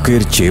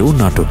নাটকের চেয়েও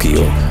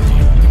নাটকীয়।